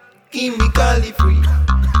 chemically free.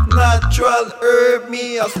 Natural herb,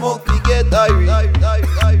 me a smoke, we get irie.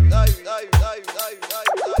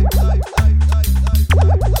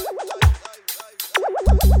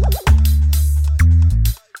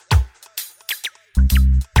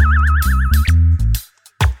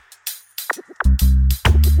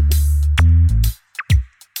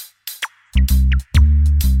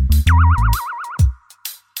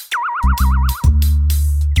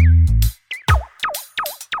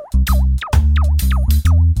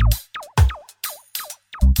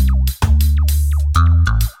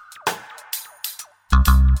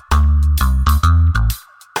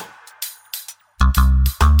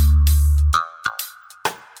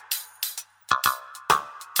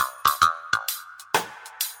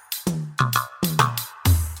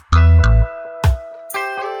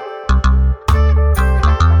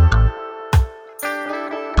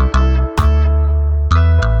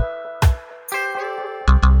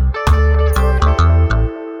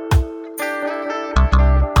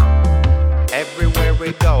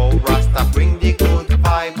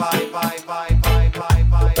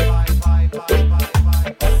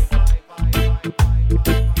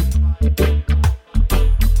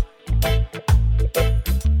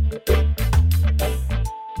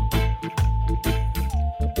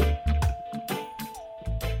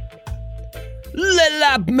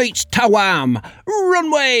 meets Tawam,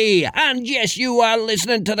 Runway, and yes, you are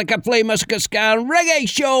listening to the Cat Flea Massacre Ska and Reggae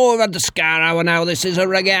Show. We've had the Ska Hour now. This is a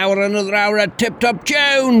Reggae Hour, another hour of tip-top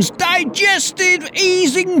tunes, digestive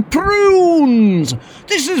easing prunes.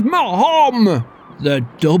 This is Mahom, the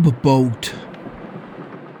Dub Boat.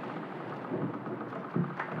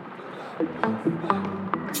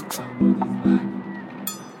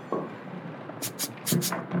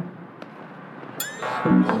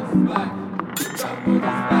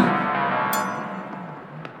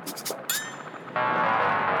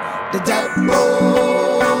 The Dub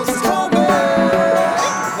Boat is coming.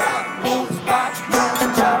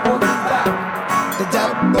 The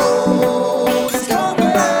Dub Boat is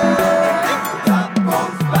coming.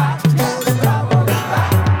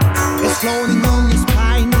 It's floating on your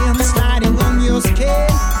spine and sliding on your skin,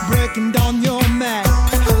 breaking down your neck.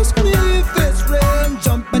 Ask me if it's rain,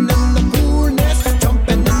 jumping in the coolness,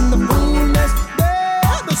 jumping in the coolness.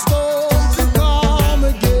 There the storms will come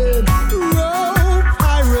again. Row,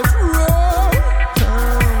 pirates, row.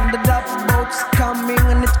 The Dub Boat's coming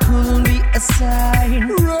and it could be a sign.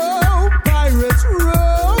 Row, pirates,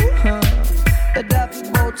 row. The Dub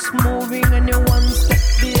Boat's moving and you're one step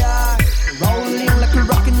behind. Rolling like a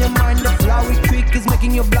rock in your mind. The flowery creek is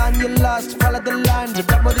making you blind. You're lost, follow the line. The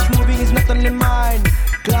Dub Boat is moving, is not only mine.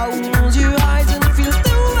 Close your eyes and feel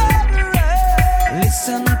the weather.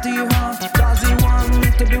 Listen to your heart, does he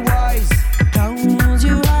want to be wise? Close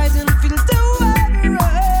your eyes and feel the weather.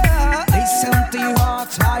 Listen to your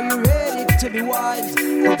heart, are you ready to be wise?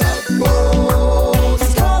 The Dub Boat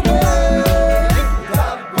is coming. The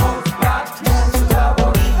Dub Boat's back, yes, the Dub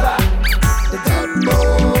Boat is back. The Dub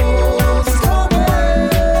Boat is coming.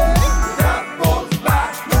 The Dub Boat's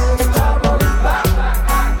back, yes, the Dub Boat is back.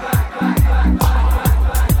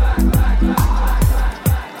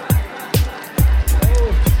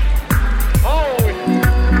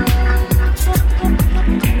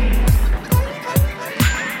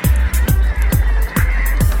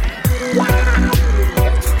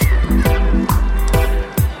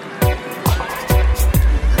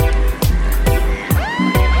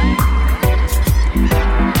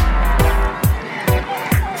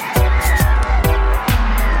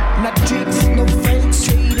 No tricks, no fakes,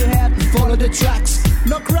 straight ahead, follow the tracks.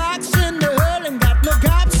 No cracks in the hull and got no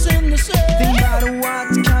gaps in the Think sand. about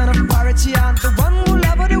what kind of pirate you are. The one who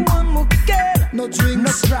love or the one who care. No No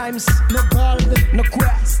drinks, crimes, no velvet. no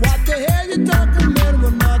quest. What the hell you talking, man? We're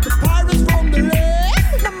not the pirates from the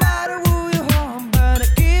land. No matter who you are, I'm gonna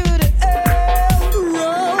give you the air.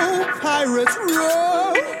 Row, pirates,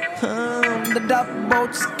 row. The Dub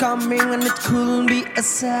Boat's coming and it could be a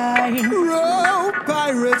sign. Row,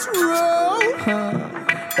 pirates, row.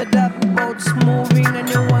 The Dub Boat's moving and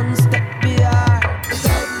you're one step behind. The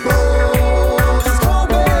Dub Boat is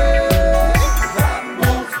coming. The Dub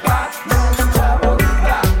Boat's back, yes, the Dub Boat is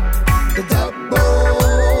back. The Dub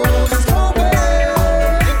Boat is coming.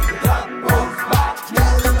 The Dub Boat's back,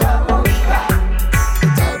 yes, the Dub Boat is back. The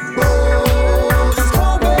Dub Boat is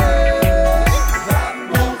coming. The Dub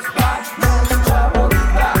Boat's back, yes, the Dub Boat is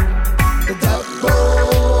back. The Dub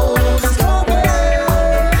Boat is coming.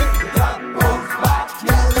 The Dub Boat's back,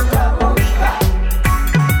 yes, the Dub Boat is back.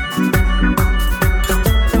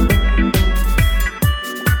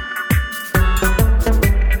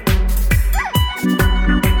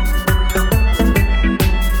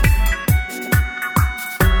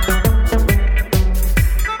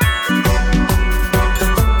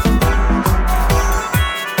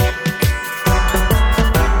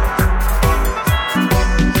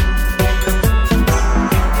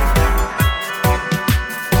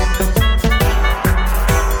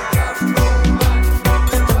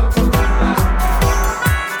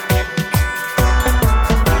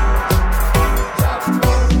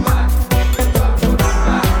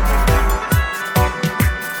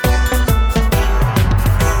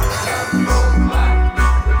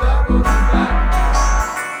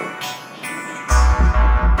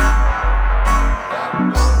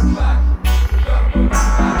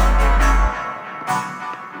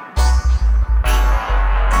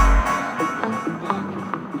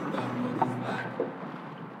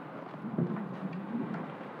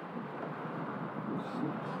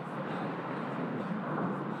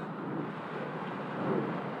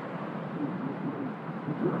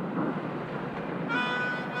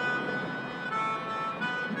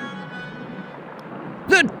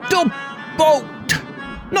 The Dub Boat!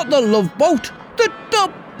 Not the Love Boat, the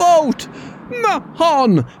Dub Boat!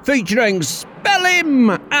 Mahon featuring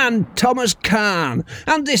Spellim and Thomas Khan.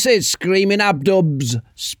 And this is Screaming Abdub's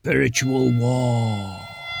Spiritual War.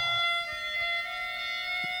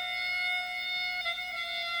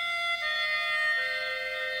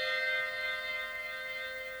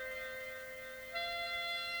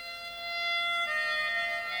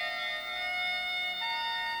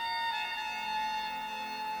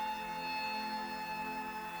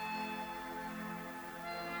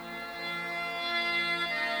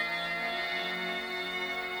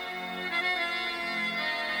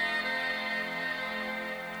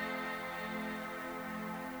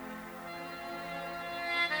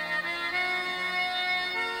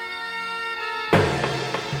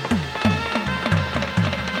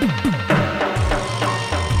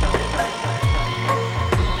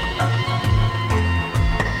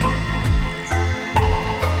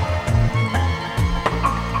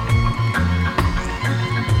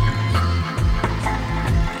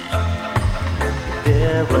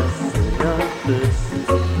 there was no person.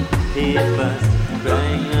 He was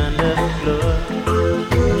crying on the floor.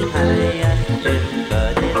 I asked him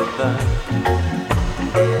what it was.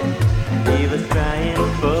 He was crying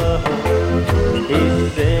for. He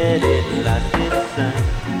said it lost its son.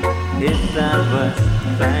 His son was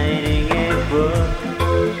fighting a war,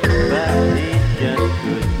 but he just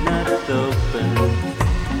could not open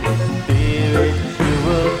his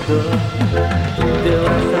spiritual door. There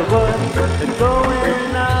was a war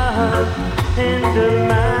going on in the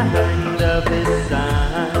mind of his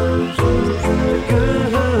son.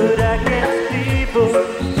 Good against evil,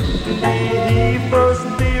 the evil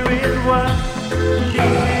spirit was.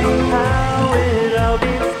 This is how it all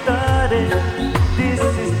been started. This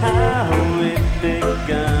is how it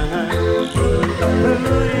began.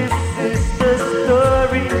 This is the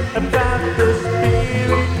story about the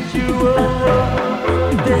spiritual war.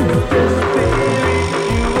 This is the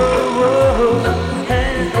spiritual war.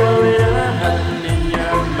 And going on in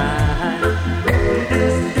your mind.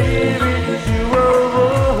 This spiritual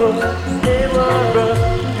war. They were a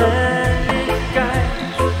mankind.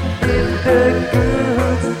 If the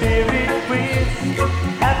good spirit wins,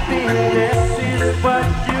 happiness is what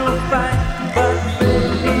you'll find. But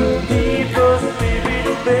if evil spirit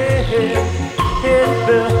fails, it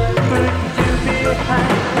will put you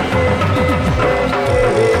behind.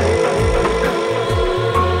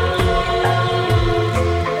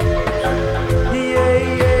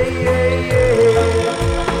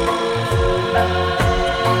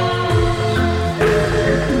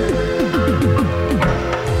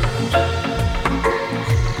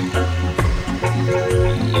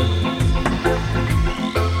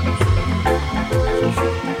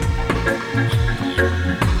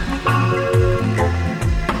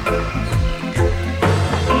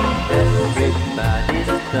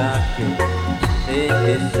 Everybody's talking in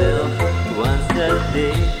itself once a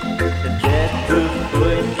day. There's two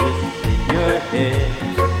voices in your head.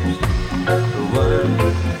 One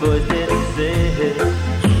voice that says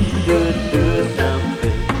to do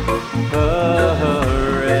something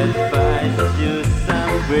or advise you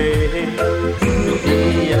some way.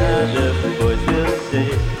 The other voice will say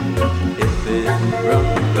if it's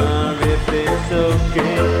wrong or if it's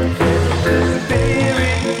okay. It's the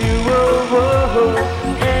spiritual war,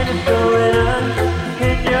 and it's going on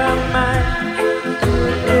in your mind.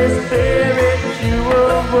 It's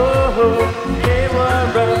spiritual war, they were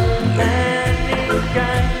of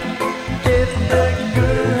mankind. It's the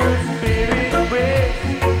good spirit way.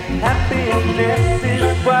 Happiness is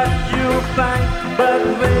what you find, but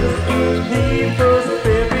when evil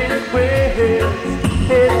spirit ways,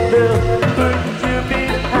 it will put you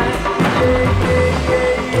behind. Yeah, yeah,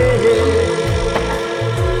 yeah, yeah.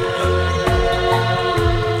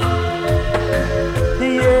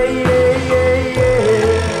 Yeah, yeah, yeah,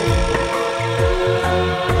 yeah.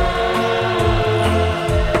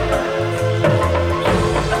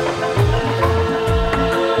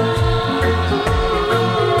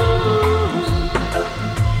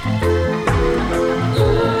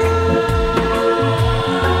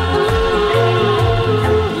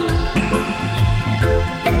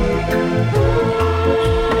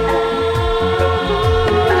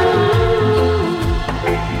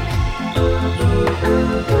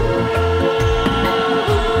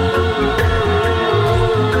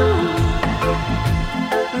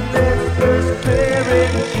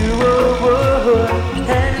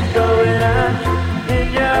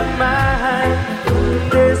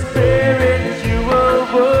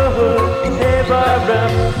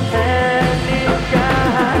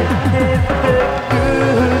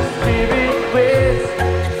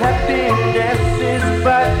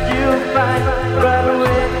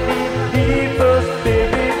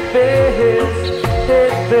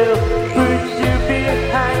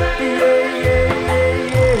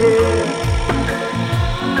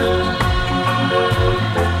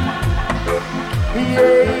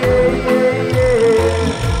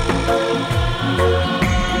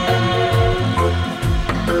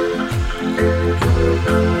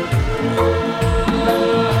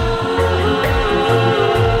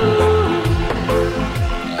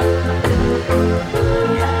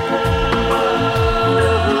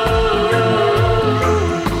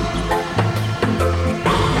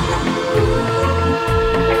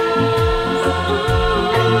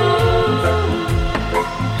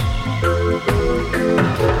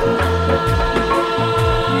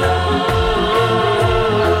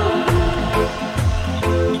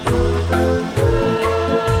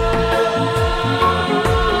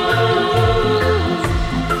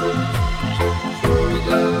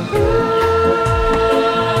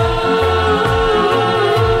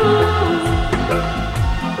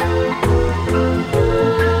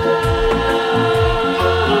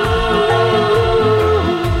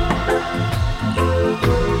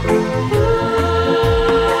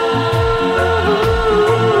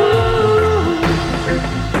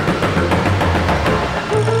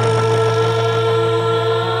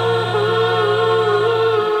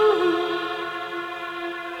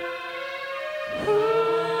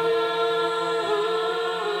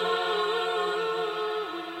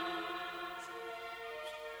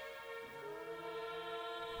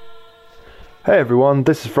 Hey everyone,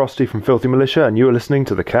 this is Frosty from Filthy Militia, and you are listening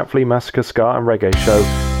to the Cat Flea Massacre Ska and Reggae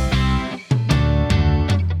Show.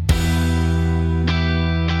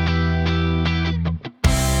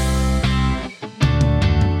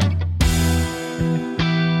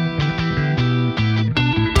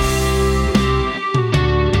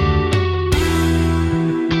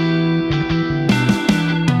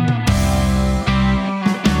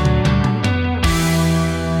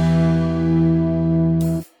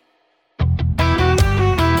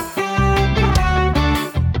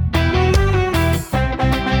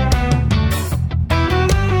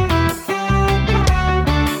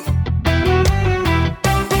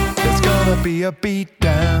 Be a beat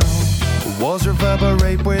down, walls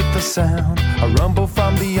reverberate with the sound, a rumble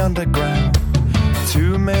from the underground.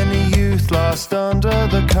 Too many youth lost under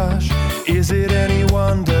the cush. Is it any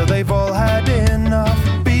wonder they've all had enough?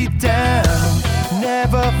 Beat down,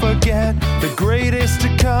 never forget, the greatest to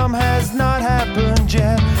come has not happened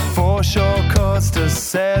yet. For shortcuts to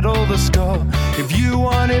settle the score. If you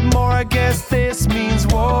wanted more, I guess this means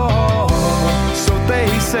war. So they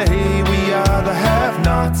say we are the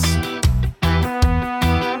have-nots,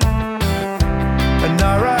 and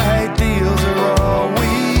our ideals are all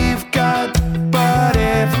we've got. But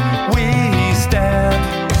if we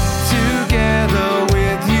stand together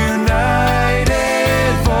with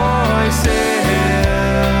united voices,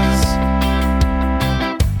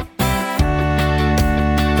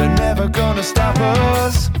 they're never gonna stop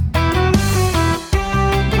us.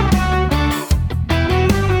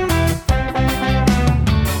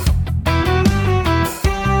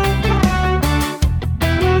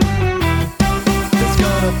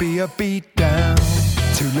 Be a beat down,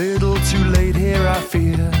 too little, too late here I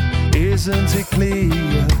fear. Isn't it clear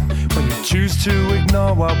when you choose to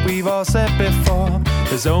ignore what we've all said before?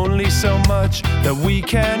 There's only so much that we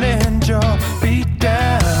can endure. Beat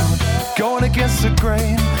down, going against the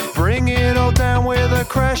grain, bring it all down with a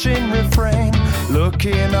crashing refrain. Look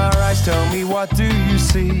in our eyes, tell me what do you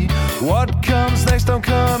see? What comes next don't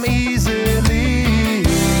come easily.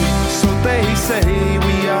 So they say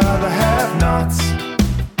we are the have-nots,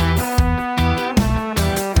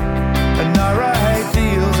 and our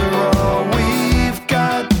ideals are all we've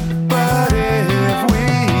got. But if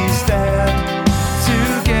we stand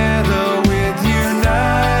together with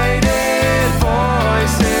united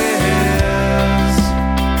voices,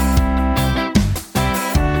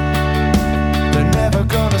 they're never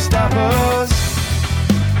gonna stop us.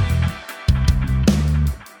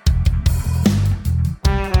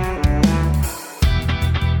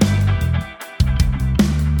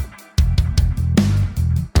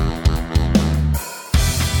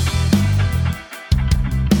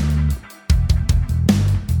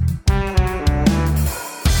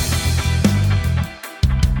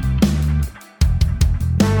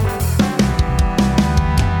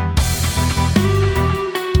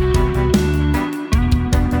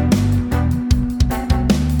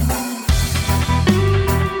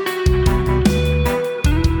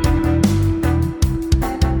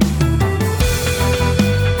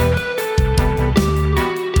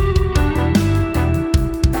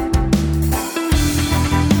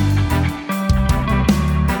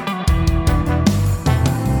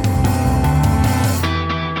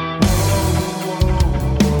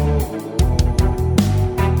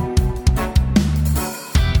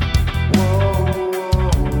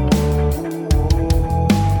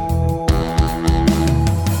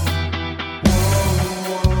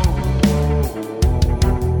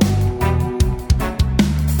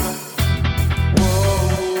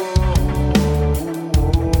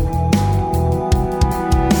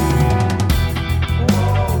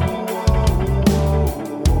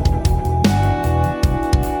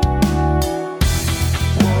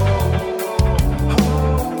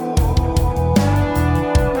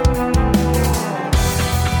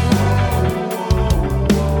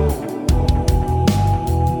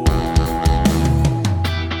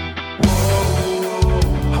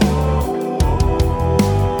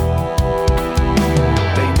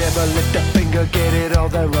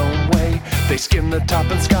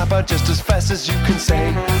 Just as fast as you can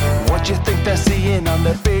say what you think they're seeing on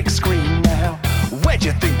the big screen now. Where'd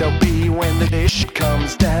you think they'll be when the dish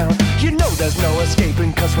comes down? You know there's no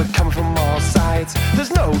escaping, cause we're coming from all sides.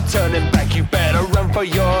 There's no turning back, you better run for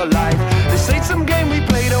your life. This ain't some game we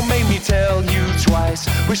play, don't make me tell you twice.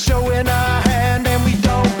 We're showing our hand and we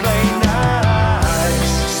don't play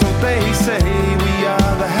nice. So they say we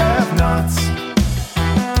are the have-nots,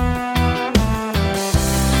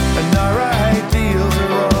 and our ideals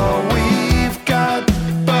are all we've got.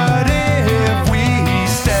 But if we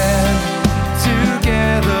stand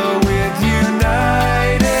together with united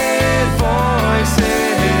voices,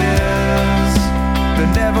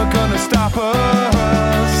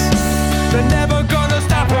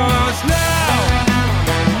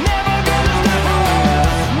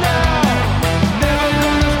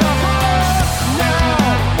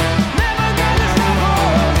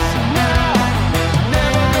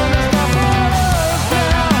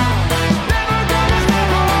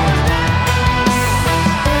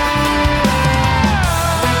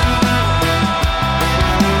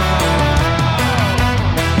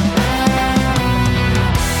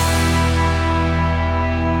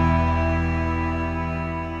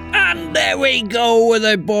 with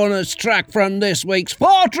a bonus track from this week's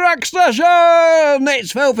 4-track session.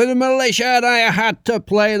 It's Filthy Militia, and I had to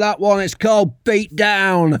play that one. It's called Beat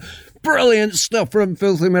Down. Brilliant stuff from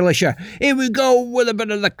Filthy Militia. Here we go with a bit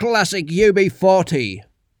of the classic UB40.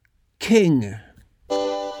 King.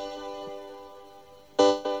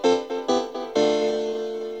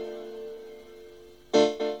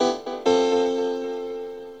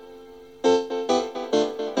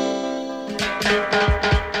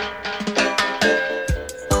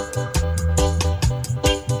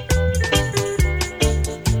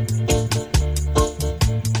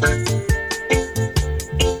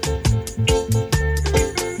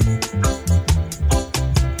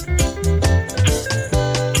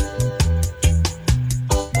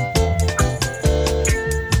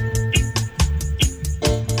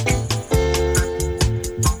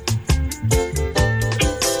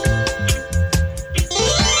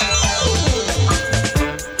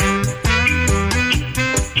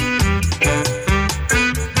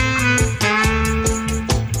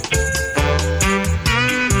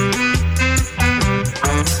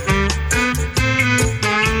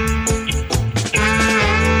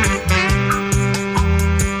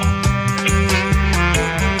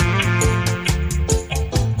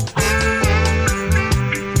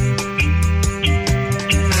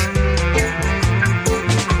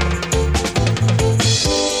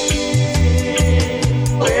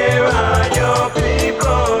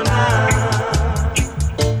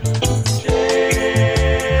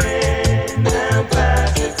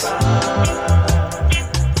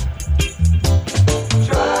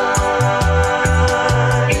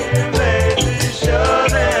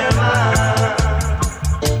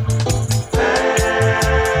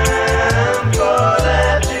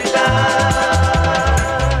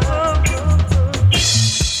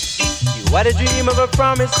 What a dream of a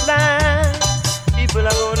promised land. People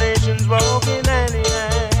of all nations walking hand in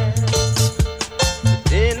hand. But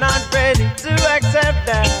they're not ready to accept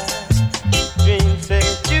that dream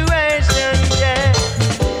situation yet.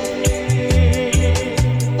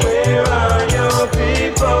 Where are your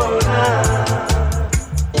people now?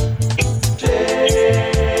 Chain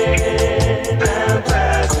and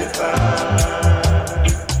pacified.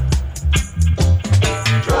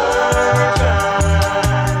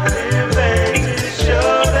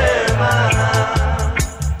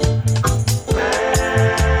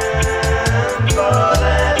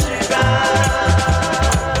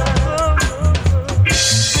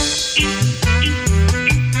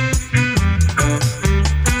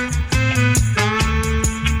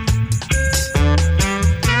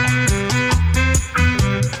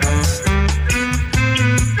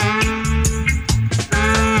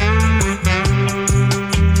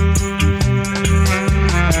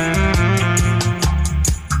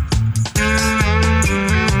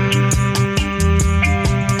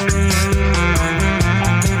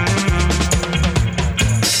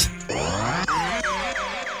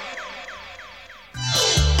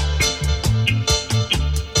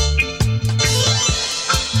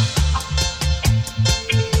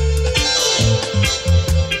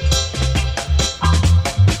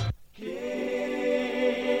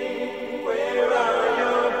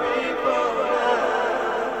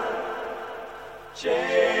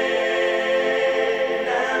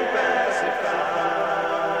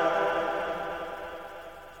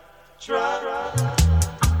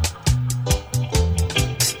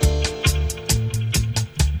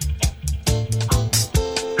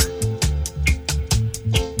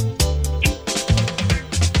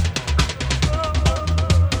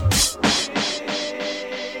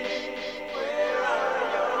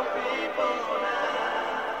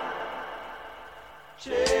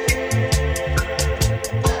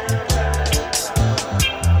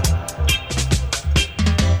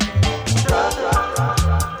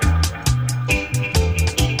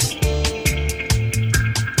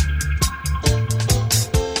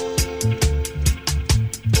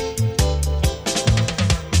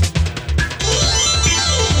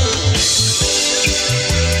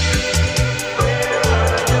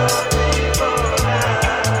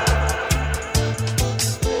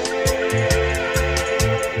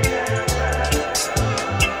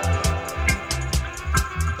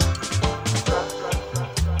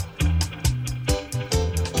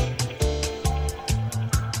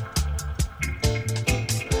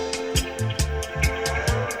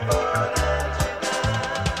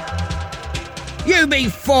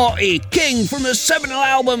 UB40, King from the seminal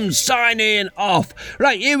album, signing off.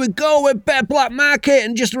 Right, here we go with Black Market,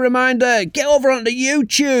 and just a reminder, get over onto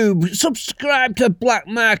YouTube, subscribe to Black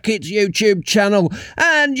Market's YouTube channel,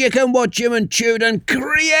 and you can watch him and tune and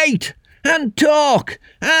create and talk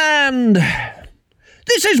and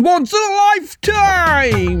This is Once in a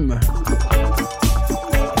Lifetime!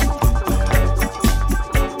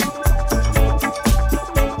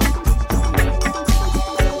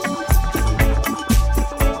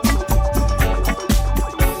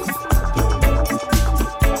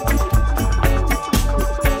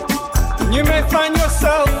 You may find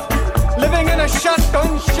yourself living in a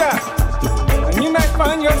shotgun shack, and you may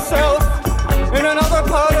find yourself in another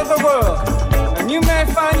part of the world, and you may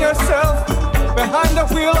find yourself behind the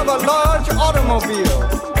wheel of a large automobile,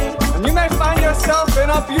 and you may find yourself in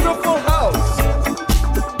a beautiful house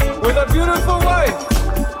with a beautiful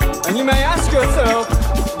wife, and you may ask yourself,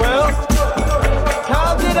 well,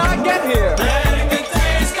 how did I get here? Letting the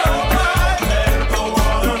days go by, let the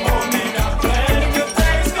water hold me down. Letting the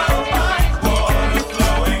days go by, water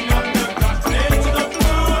flowing underground into the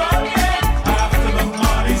blue again. After the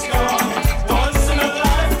money's gone, once in a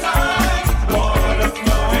lifetime, water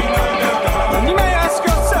flowing underground. And you may ask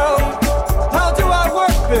yourself, how do I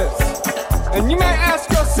work this? And you may ask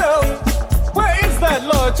yourself, where is that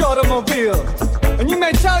large automobile? And you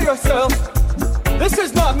may tell yourself, this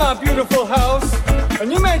is not my beautiful house.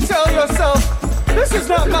 And you may tell yourself, this is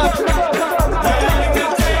not my letting the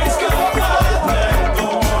days go by, let the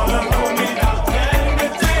water hold me down. Letting the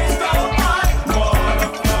days go by, water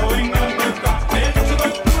flowing underground into the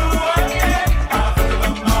blue again. After the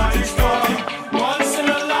money's gone, once in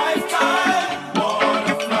a lifetime,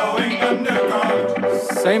 water flowing underground.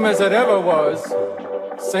 Same as it ever was,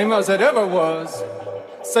 same as it ever was,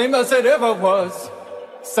 same as it ever was,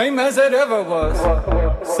 same as it ever was,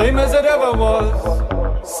 same as it ever was.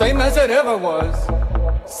 Same as it ever was,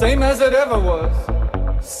 same as it ever was,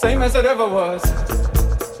 same as it ever was.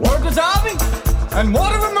 Water dissolving and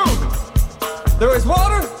water removing. There is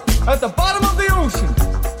water at the bottom of the ocean.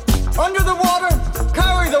 Under the water,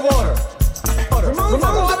 carry the water. Remove the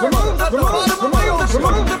water at the bottom of the ocean.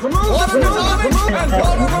 Water dissolving and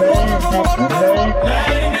water removing.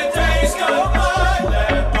 Letting the days go by,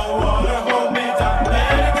 let the water hold me down.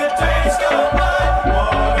 Letting the days go by,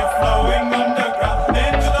 water flowing underground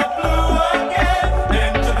into the blue again,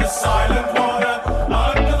 into the silent water,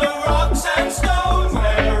 under the rocks and stones.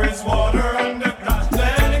 There is water underground.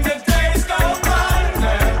 Letting the days go by,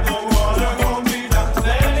 let the water hold me down.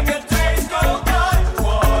 Letting the days go by,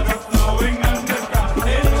 water flowing underground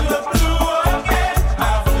into the blue again.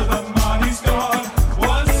 After the money's gone,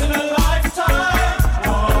 once in a lifetime,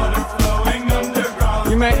 water flowing underground.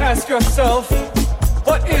 You may ask yourself,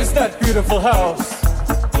 what is that beautiful house?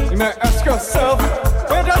 You may ask yourself,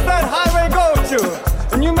 where does that highway go to?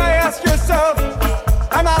 And you may ask yourself,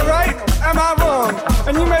 am I right? Am I wrong?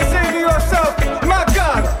 And you may say to yourself, my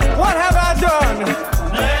God, what have I done?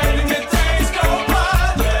 Letting the days go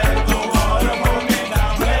by, let the water hold me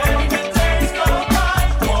down. Letting the days go by,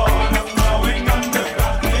 water flowing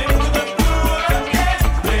underground into the blue again,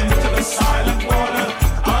 into the silent water,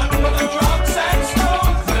 under the rocks and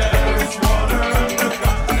stones. There is water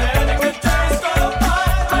underground. Letting the days go by.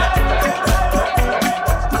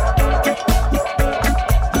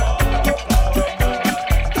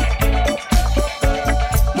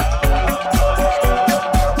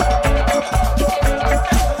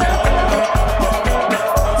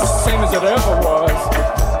 Same as it ever was,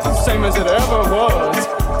 same as it ever was,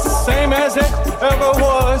 same as it ever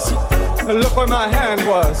was. Look where my hand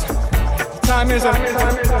was. Time is a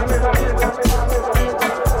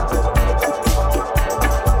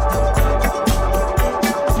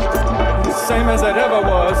same as it ever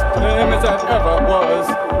was, same as it ever was,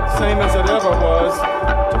 same as it ever was,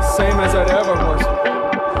 same as it ever was.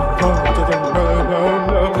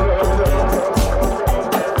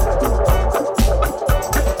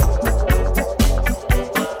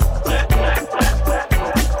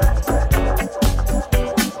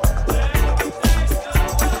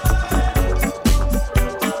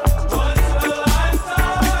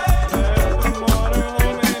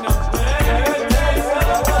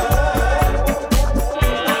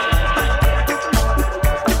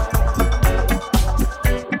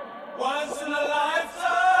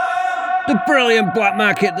 Brilliant Black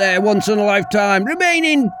Market there, Once in a Lifetime,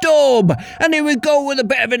 remaining dub. And here we go with a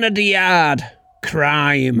bit of In the Yard.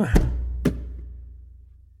 Crime.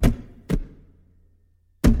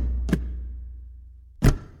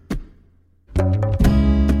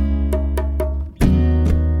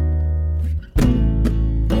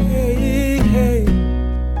 Hey, hey.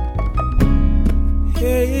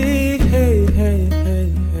 Hey, hey, hey, hey,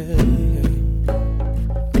 hey.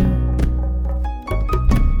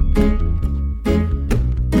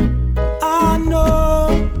 I know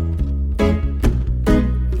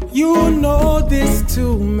you know this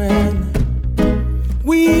too, man.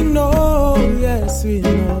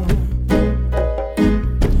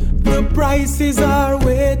 prices are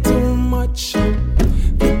way too much.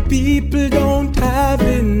 The people don't have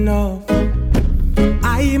enough.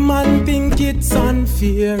 I man think it's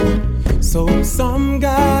unfair, so some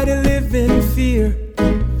gotta live in fear.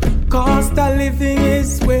 Cost of living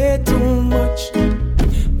is way too much.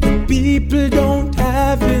 The people don't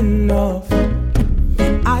have enough.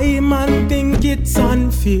 I man think it's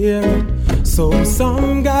unfair, so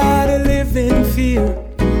some gotta live in fear.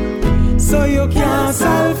 So you can't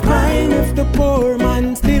solve crime if the poor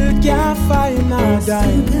man still can't find a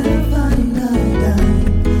dime.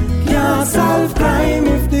 Can't solve crime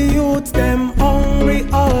if the youth them hungry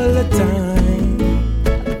all the time.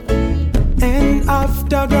 And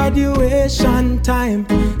after graduation time,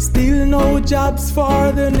 still no jobs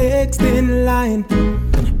for the next in line.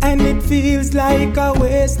 And it feels like a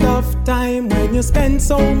waste of time when you spend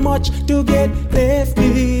so much to get left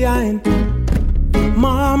behind.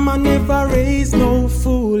 Mama never raised no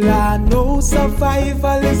fool. I know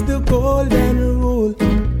survival is the golden rule.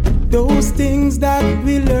 Those things that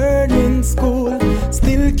we learn in school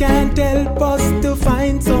still can't help us to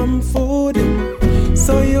find some food.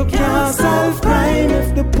 So you can't solve crime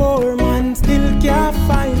if the poor man still can't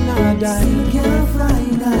find a dime.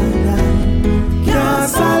 Can't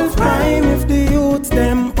solve crime if the youths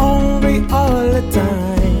them hungry all the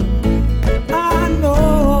time. I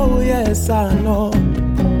know, yes I know.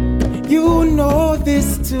 You know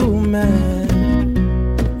this too, man.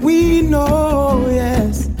 We know,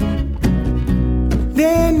 yes.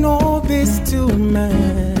 They know this too,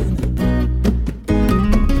 man.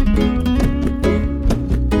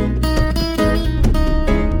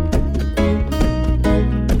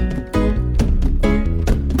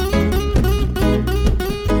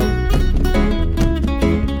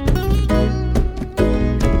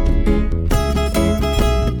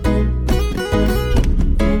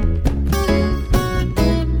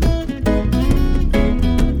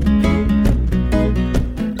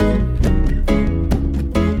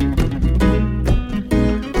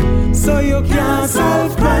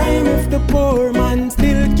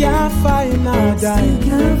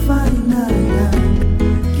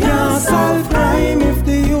 Can't solve crime if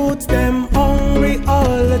the youths them hungry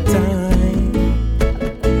all the time.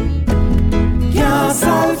 Can't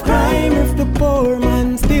solve crime if the poor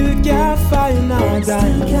man still can't find a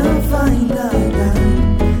dime.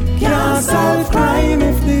 Can't solve crime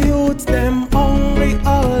if the youths them hungry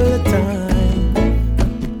all the time.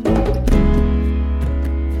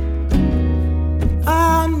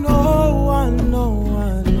 I know, I know.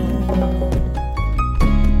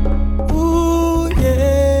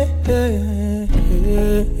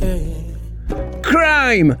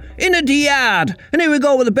 Crime in a yard. And here we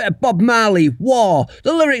go with a bit of Bob Marley, War.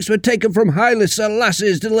 The lyrics were taken from Haile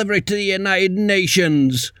Selassie's delivery to the United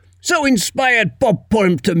Nations. So inspired, Bob put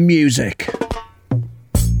him to music.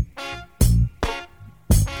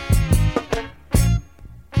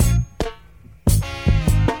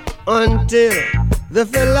 Until the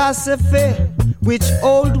philosophy which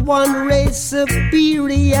old one race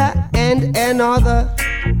superior and another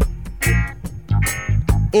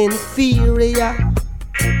inferior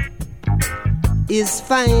is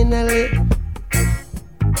finally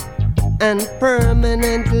and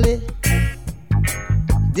permanently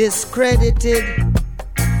discredited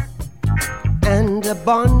and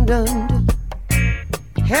abandoned.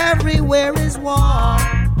 Everywhere is war.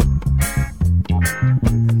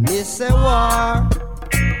 It's a war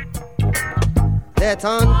that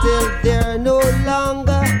until they're no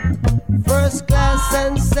longer first class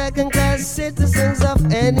and second class citizens of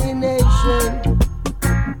any nation,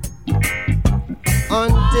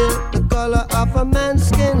 until the color of a man's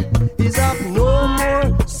skin is of no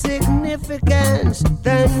more significance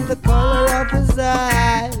than the color of his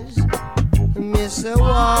eyes. Miss a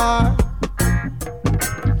war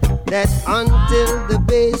that until the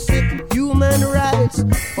basic human rights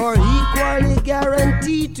are equally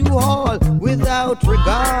guaranteed to all without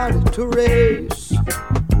regard to race.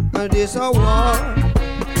 This a war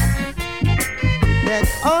that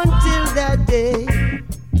until that day,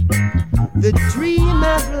 the dream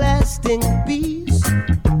of lasting peace,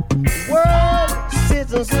 world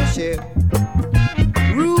citizenship,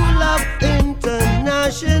 rule of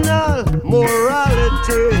international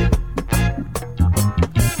morality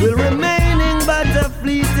will remaining but a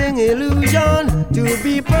fleeting illusion to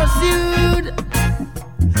be pursued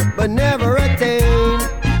but never attained.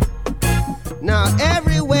 Now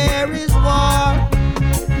everywhere is war,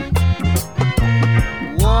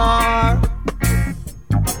 war,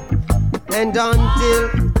 and until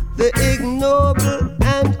the ignoble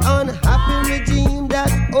and unhappy regime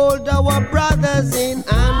that hold our brothers in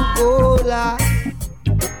Angola,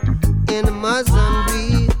 in in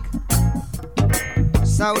Mozambique,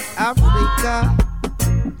 South Africa,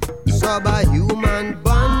 subhuman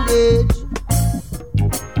bondage.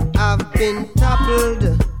 I've been toppled,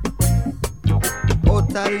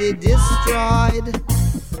 totally destroyed.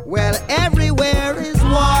 Well, everywhere is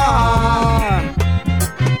war.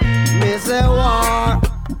 Me say war.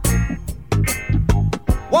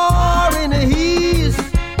 War in the east,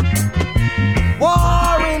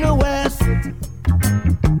 war in the west,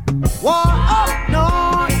 war up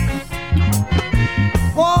north,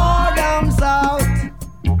 war down south,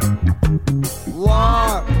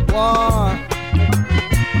 war, war,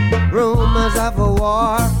 rumors of a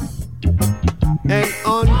war. And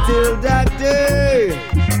until that day,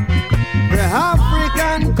 the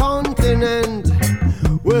African continent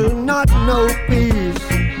will not know peace.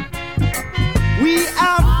 We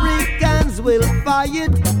Africans will fight,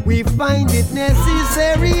 we find it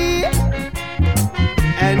necessary,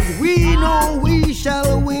 and we know we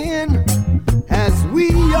shall win, as we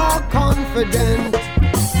are confident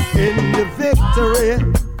in the victory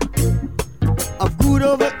of good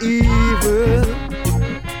over evil,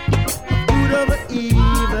 good over evil,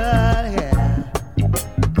 yeah,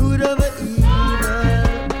 good over evil.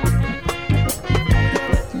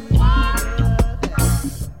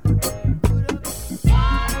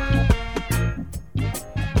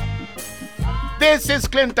 This is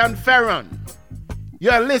Clinton Ferron.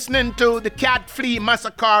 You're listening to the Cat Flea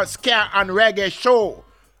Massacre Ska and Reggae Show.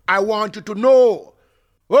 I want you to know.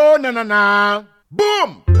 Oh, na na na.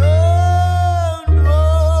 Boom!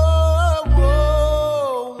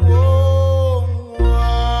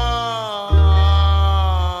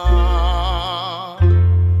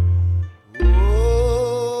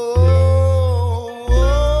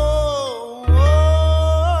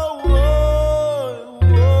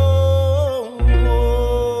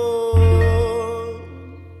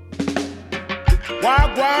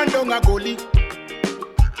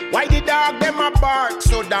 Why the dog them a bark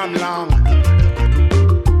so damn long?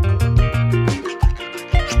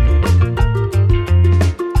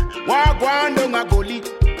 Wagwan down a gully.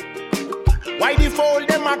 Why the fowl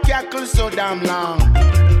them a cackle so damn long?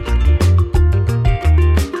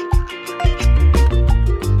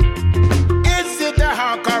 Is it a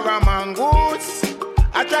hawk or a mongoose?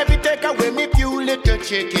 I try to take away me few little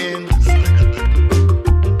chickens.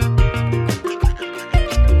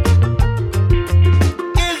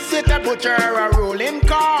 A butcher a rolling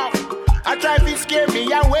cough. I try to scare me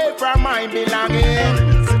away from my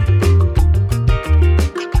belongings.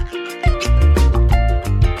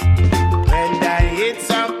 When I hit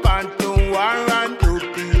some pontoon war and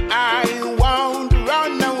toopy, I won't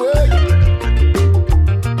run away.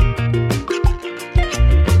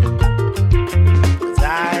 'Cause I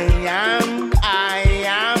am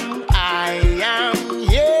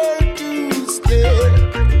here to stay.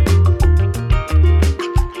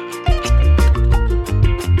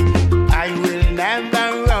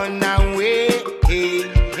 Never run away. Hey,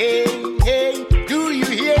 hey, hey. Do you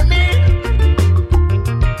hear me?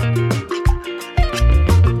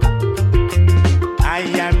 I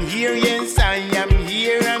am here, yes, I am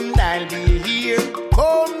here, and I'll be here.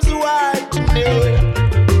 Comes what today.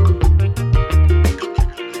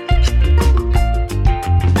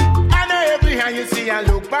 I know every hand you see, I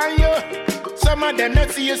look by you. Some of them not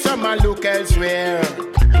see you, some I look elsewhere.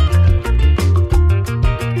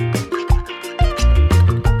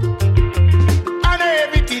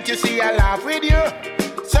 You see, I laugh with you.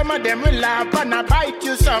 Some of them will laugh and I bite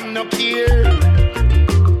you, some no care.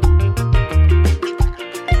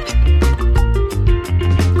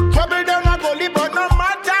 Trouble down a gully, but no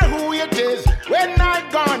matter who it is, when I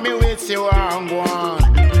gone, me with you on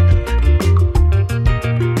one.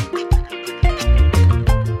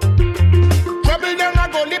 Trouble down a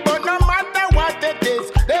gully, but no matter what it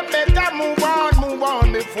is, they better move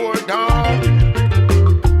on before dawn.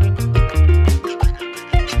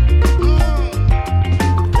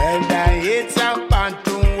 It's a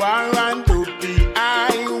pontoon war and toopy, I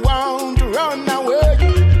won't run away.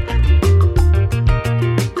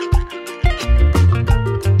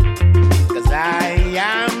 'Cause I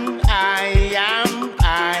am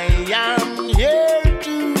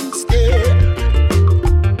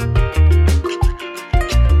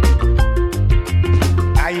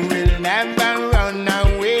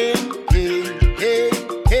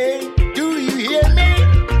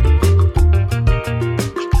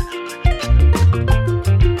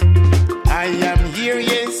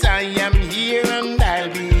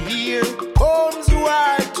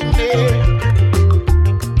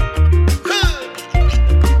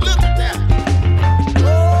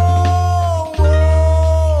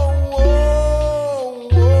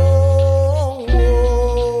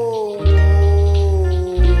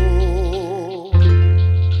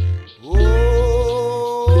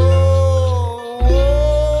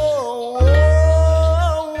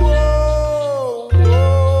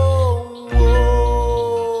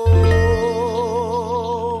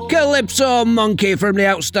Calypso Monkey from the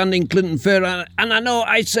outstanding Clinton Fearon. And I know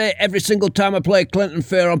I say it every single time I play Clinton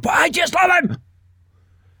Fearon, but I just love him!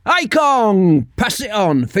 Icon, Pass It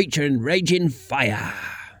On, featuring Raging Fire.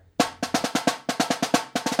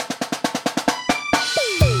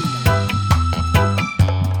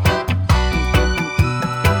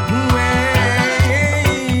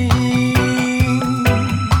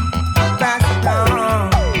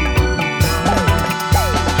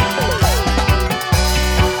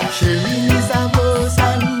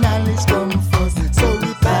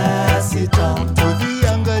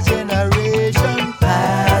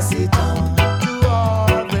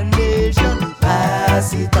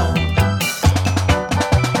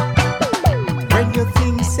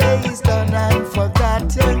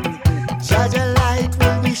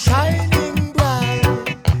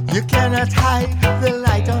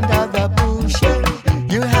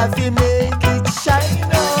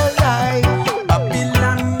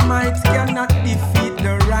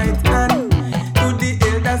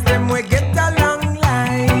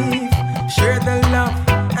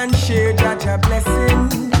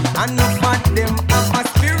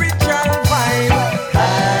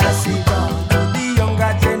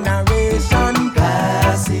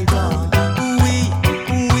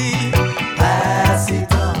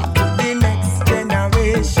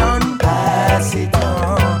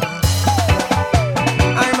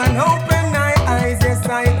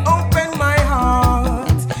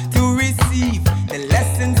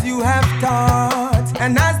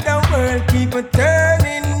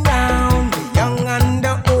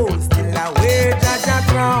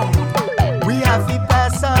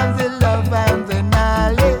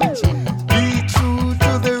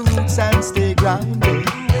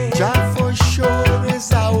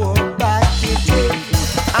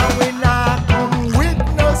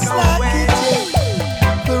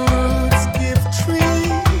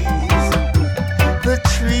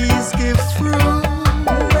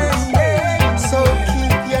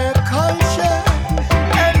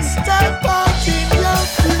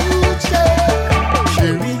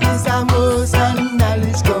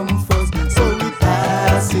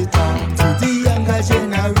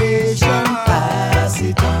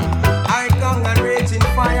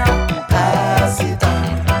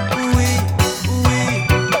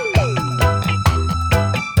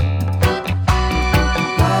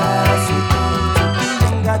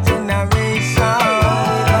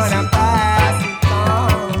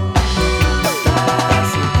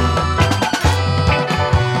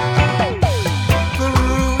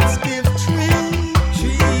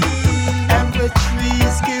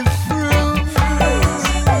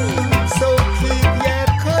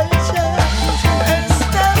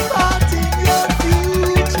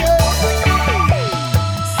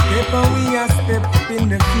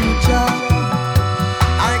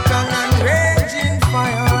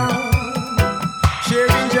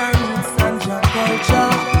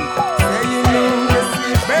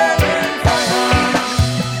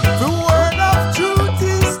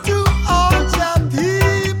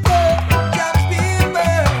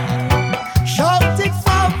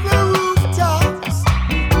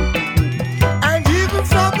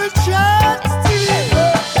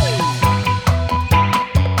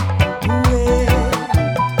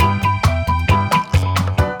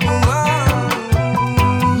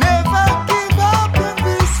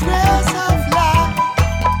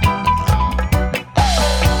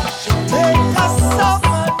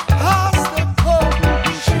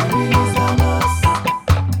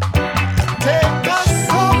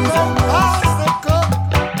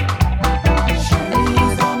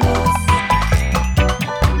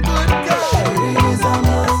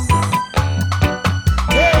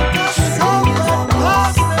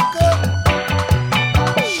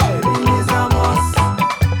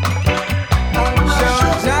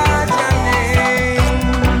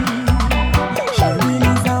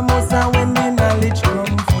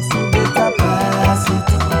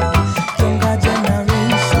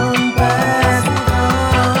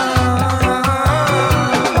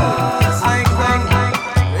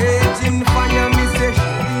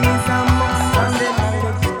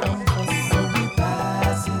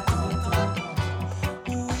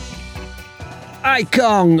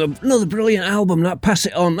 Icon, another brilliant album, that Pass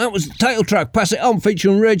It On. That was the title track, Pass It On,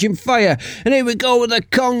 featuring Raging Fire. And here we go with the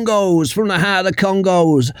Congos, from the heart of the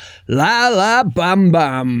Congos. La La Bam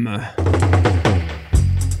Bam.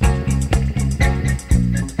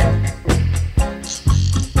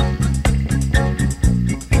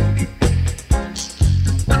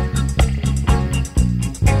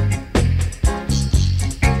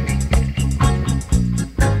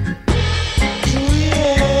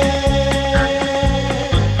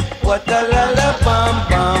 What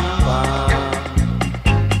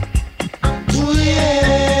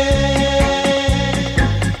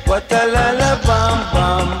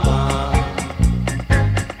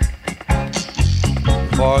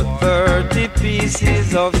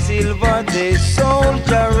pieces of silver they sold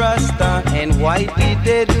to Rasta, and why did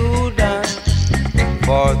they do that?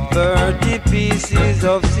 For 30 pieces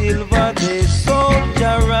of silver they sold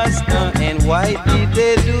to Rasta, and why did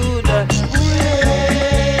they do that?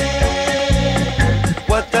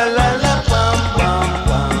 What a la la bam bam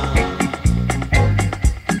bam.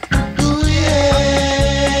 Ooh yeah.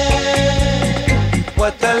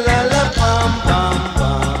 What a la la bam bam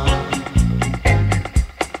bam.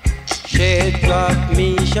 Shadrach,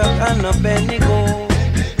 Meshach, and Abednego,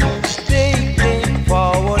 they came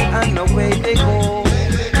forward and away they go.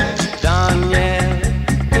 Daniel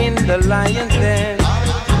in the lion's den,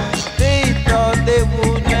 they thought they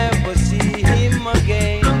would never see him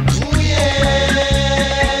again. Ooh yeah.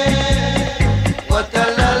 What a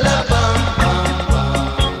la la bam bam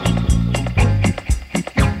bam.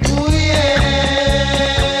 Ooh yeah.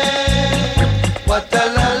 What a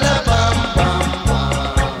la la bam bam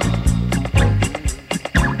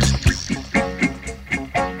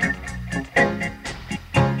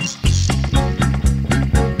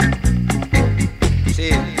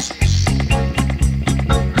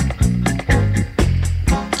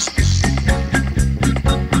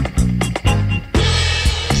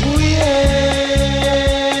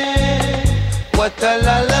What a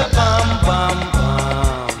la la bam bam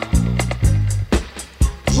bam.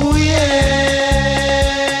 Ooh yeah.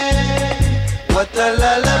 What a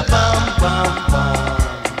la la bam bam bam.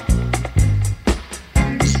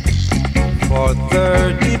 For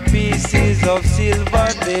 30 pieces of silver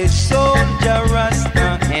they sold to Rasta,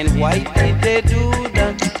 and why did they do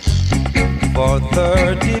that? For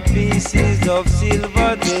 30 pieces of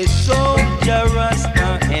silver they sold to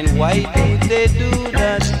Rasta, and why did they do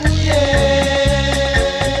that? Ooh yeah.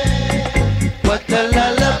 What a la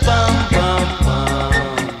la bam bam bam.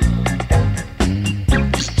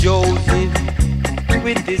 Joseph,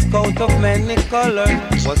 with his coat of many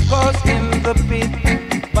colors, was cast in the pit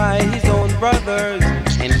by his own brothers.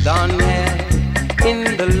 And Daniel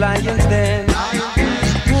in the lion's den,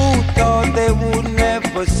 who thought they would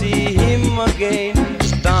never see him again.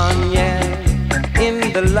 Daniel in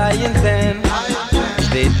the lion's den,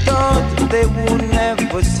 they thought they would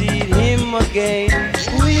never see him again.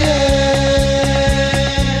 Ooh yeah.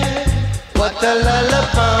 What a la la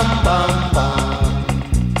bam bam bam.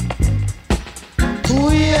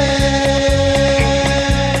 Ooh yeah.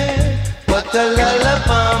 What a la la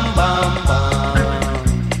bam bam bam.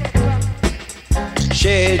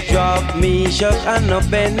 Shadrach, Meshach, and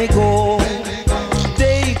Abednego,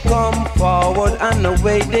 they come forward and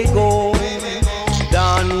away they go.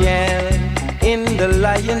 Daniel in the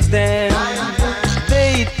lion's den,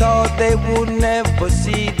 they thought they would never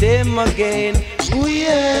see them again. Ooh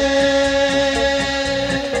yeah.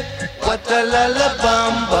 What a la la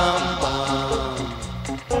bam bam bam.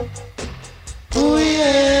 Ooh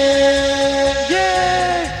yeah.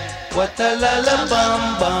 Yeah. What a la la bam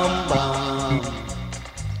bam bam.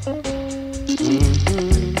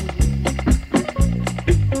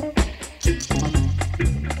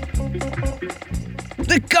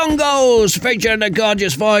 The Congos, featuring a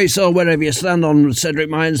gorgeous voice, or wherever you stand on Cedric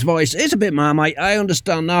Myers' voice. It's a bit Marmite, I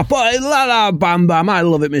understand that, but la la bam bam, I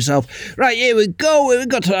love it myself. Right, here we go. We've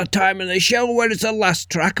got to that time in the show where it's the last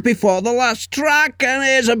track before the last track, and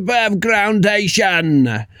here's a bit of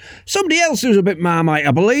Groundation. Somebody else who's a bit Marmite,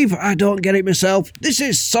 I believe. I don't get it myself. This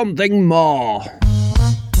is Something More.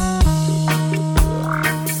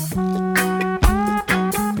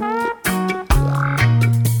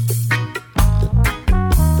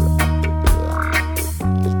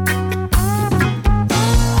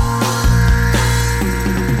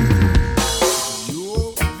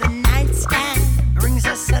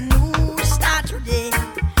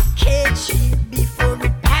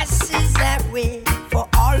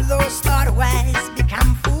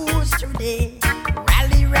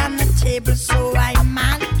 So I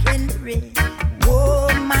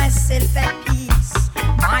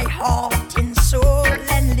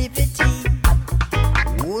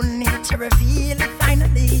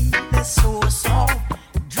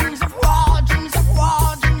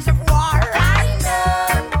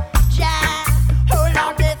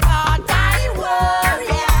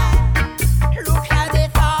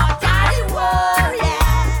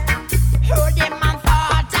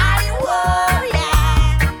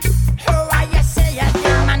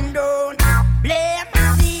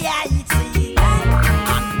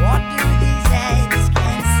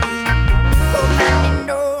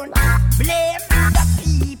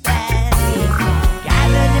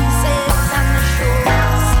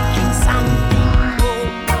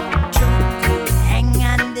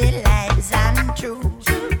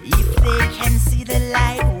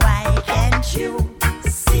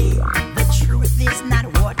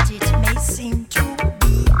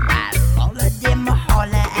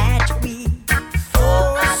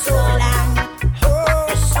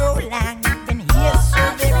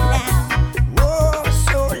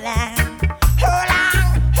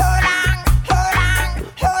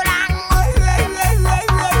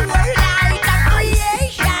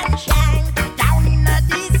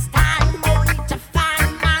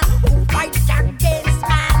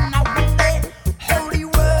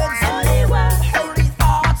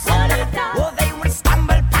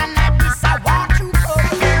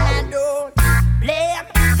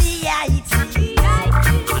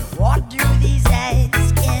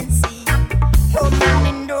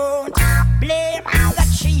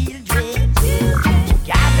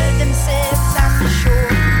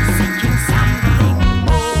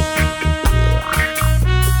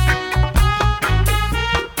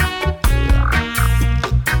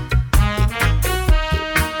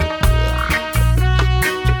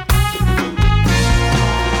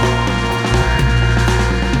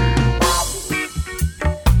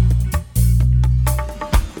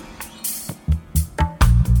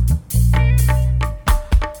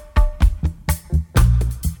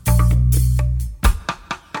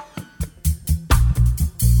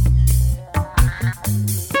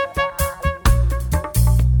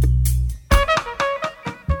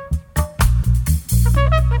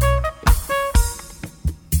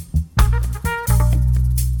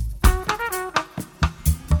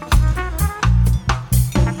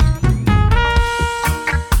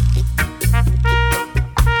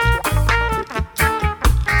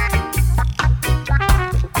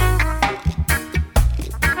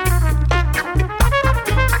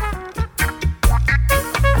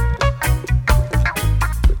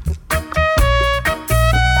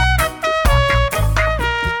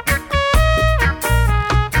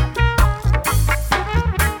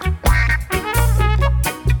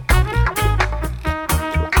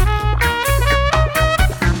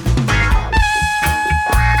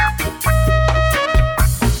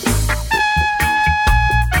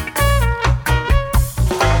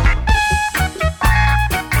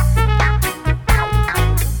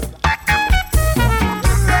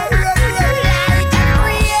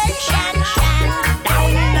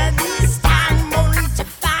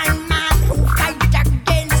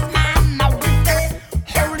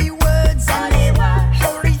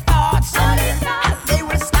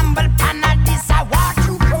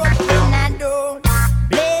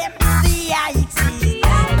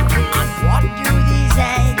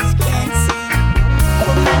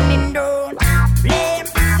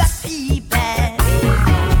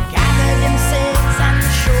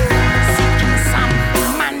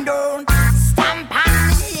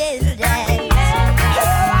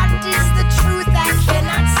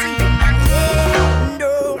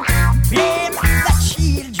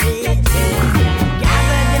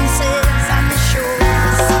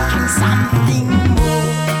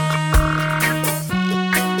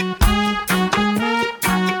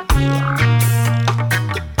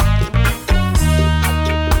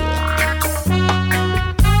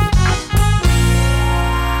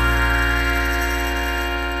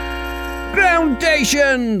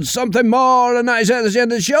and something more, and that is at the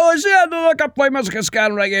end of the show. It's the end of the Capri Massacre Ska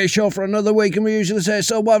and Reggae show for another week, and we usually say,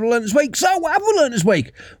 so what have we learned this week? So what have we learned this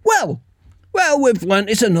week? Well, we've learnt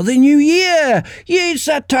it's another new year. It's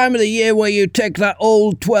that time of the year where you take that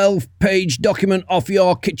old 12-page document off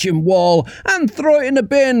your kitchen wall and throw it in the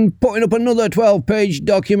bin, putting up another 12-page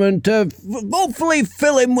document to hopefully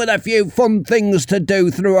fill in with a few fun things to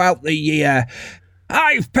do throughout the year.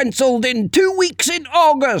 I've penciled in 2 weeks in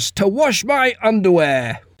August to wash my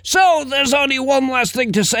underwear. So there's only one last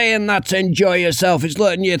thing to say, and that's enjoy yourself. It's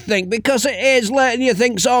letting you think, because it is letting you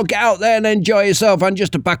think, so get out there and enjoy yourself. And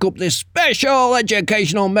just to back up this special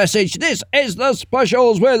educational message, this is the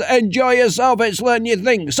Specials with Enjoy Yourself. It's letting you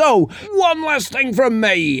think. So, one last thing from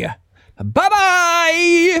me.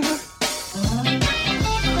 Bye-bye!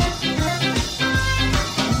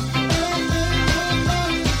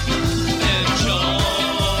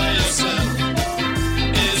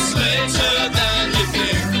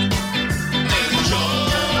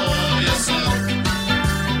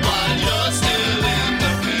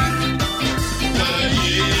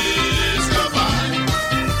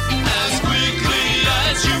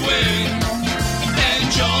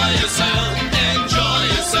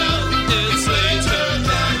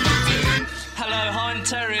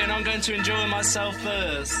 To enjoy myself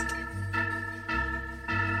first.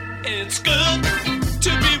 It's good to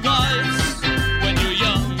be wise when you're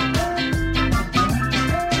young,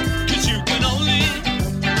 'cause you can only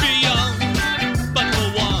be young but for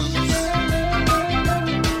once.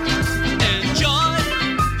 Enjoy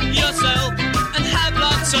yourself and have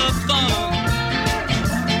lots of fun.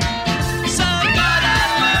 So glad I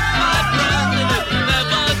left my friend and it's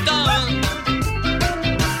never done.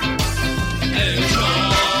 Enjoy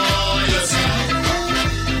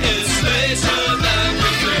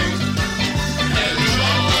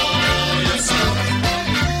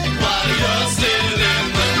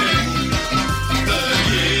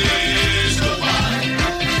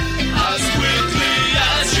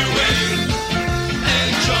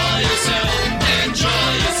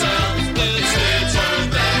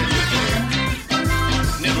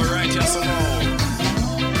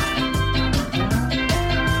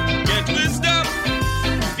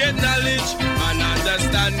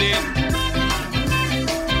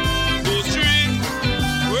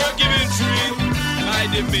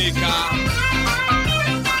the maker.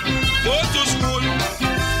 Go to school,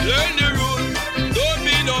 learn the rule, don't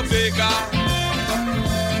be no faker.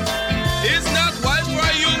 It's not wise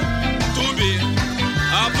for you to be a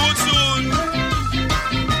buffoon.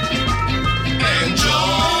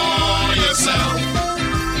 Enjoy yourself,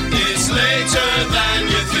 it's later than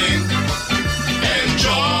you think.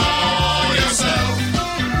 Enjoy yourself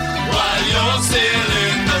while you're still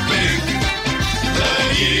in the pink. The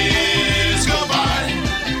years go by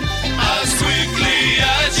as quickly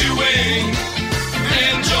as you wink.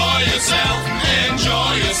 Enjoy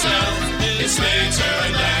yourself, it's later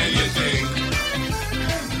than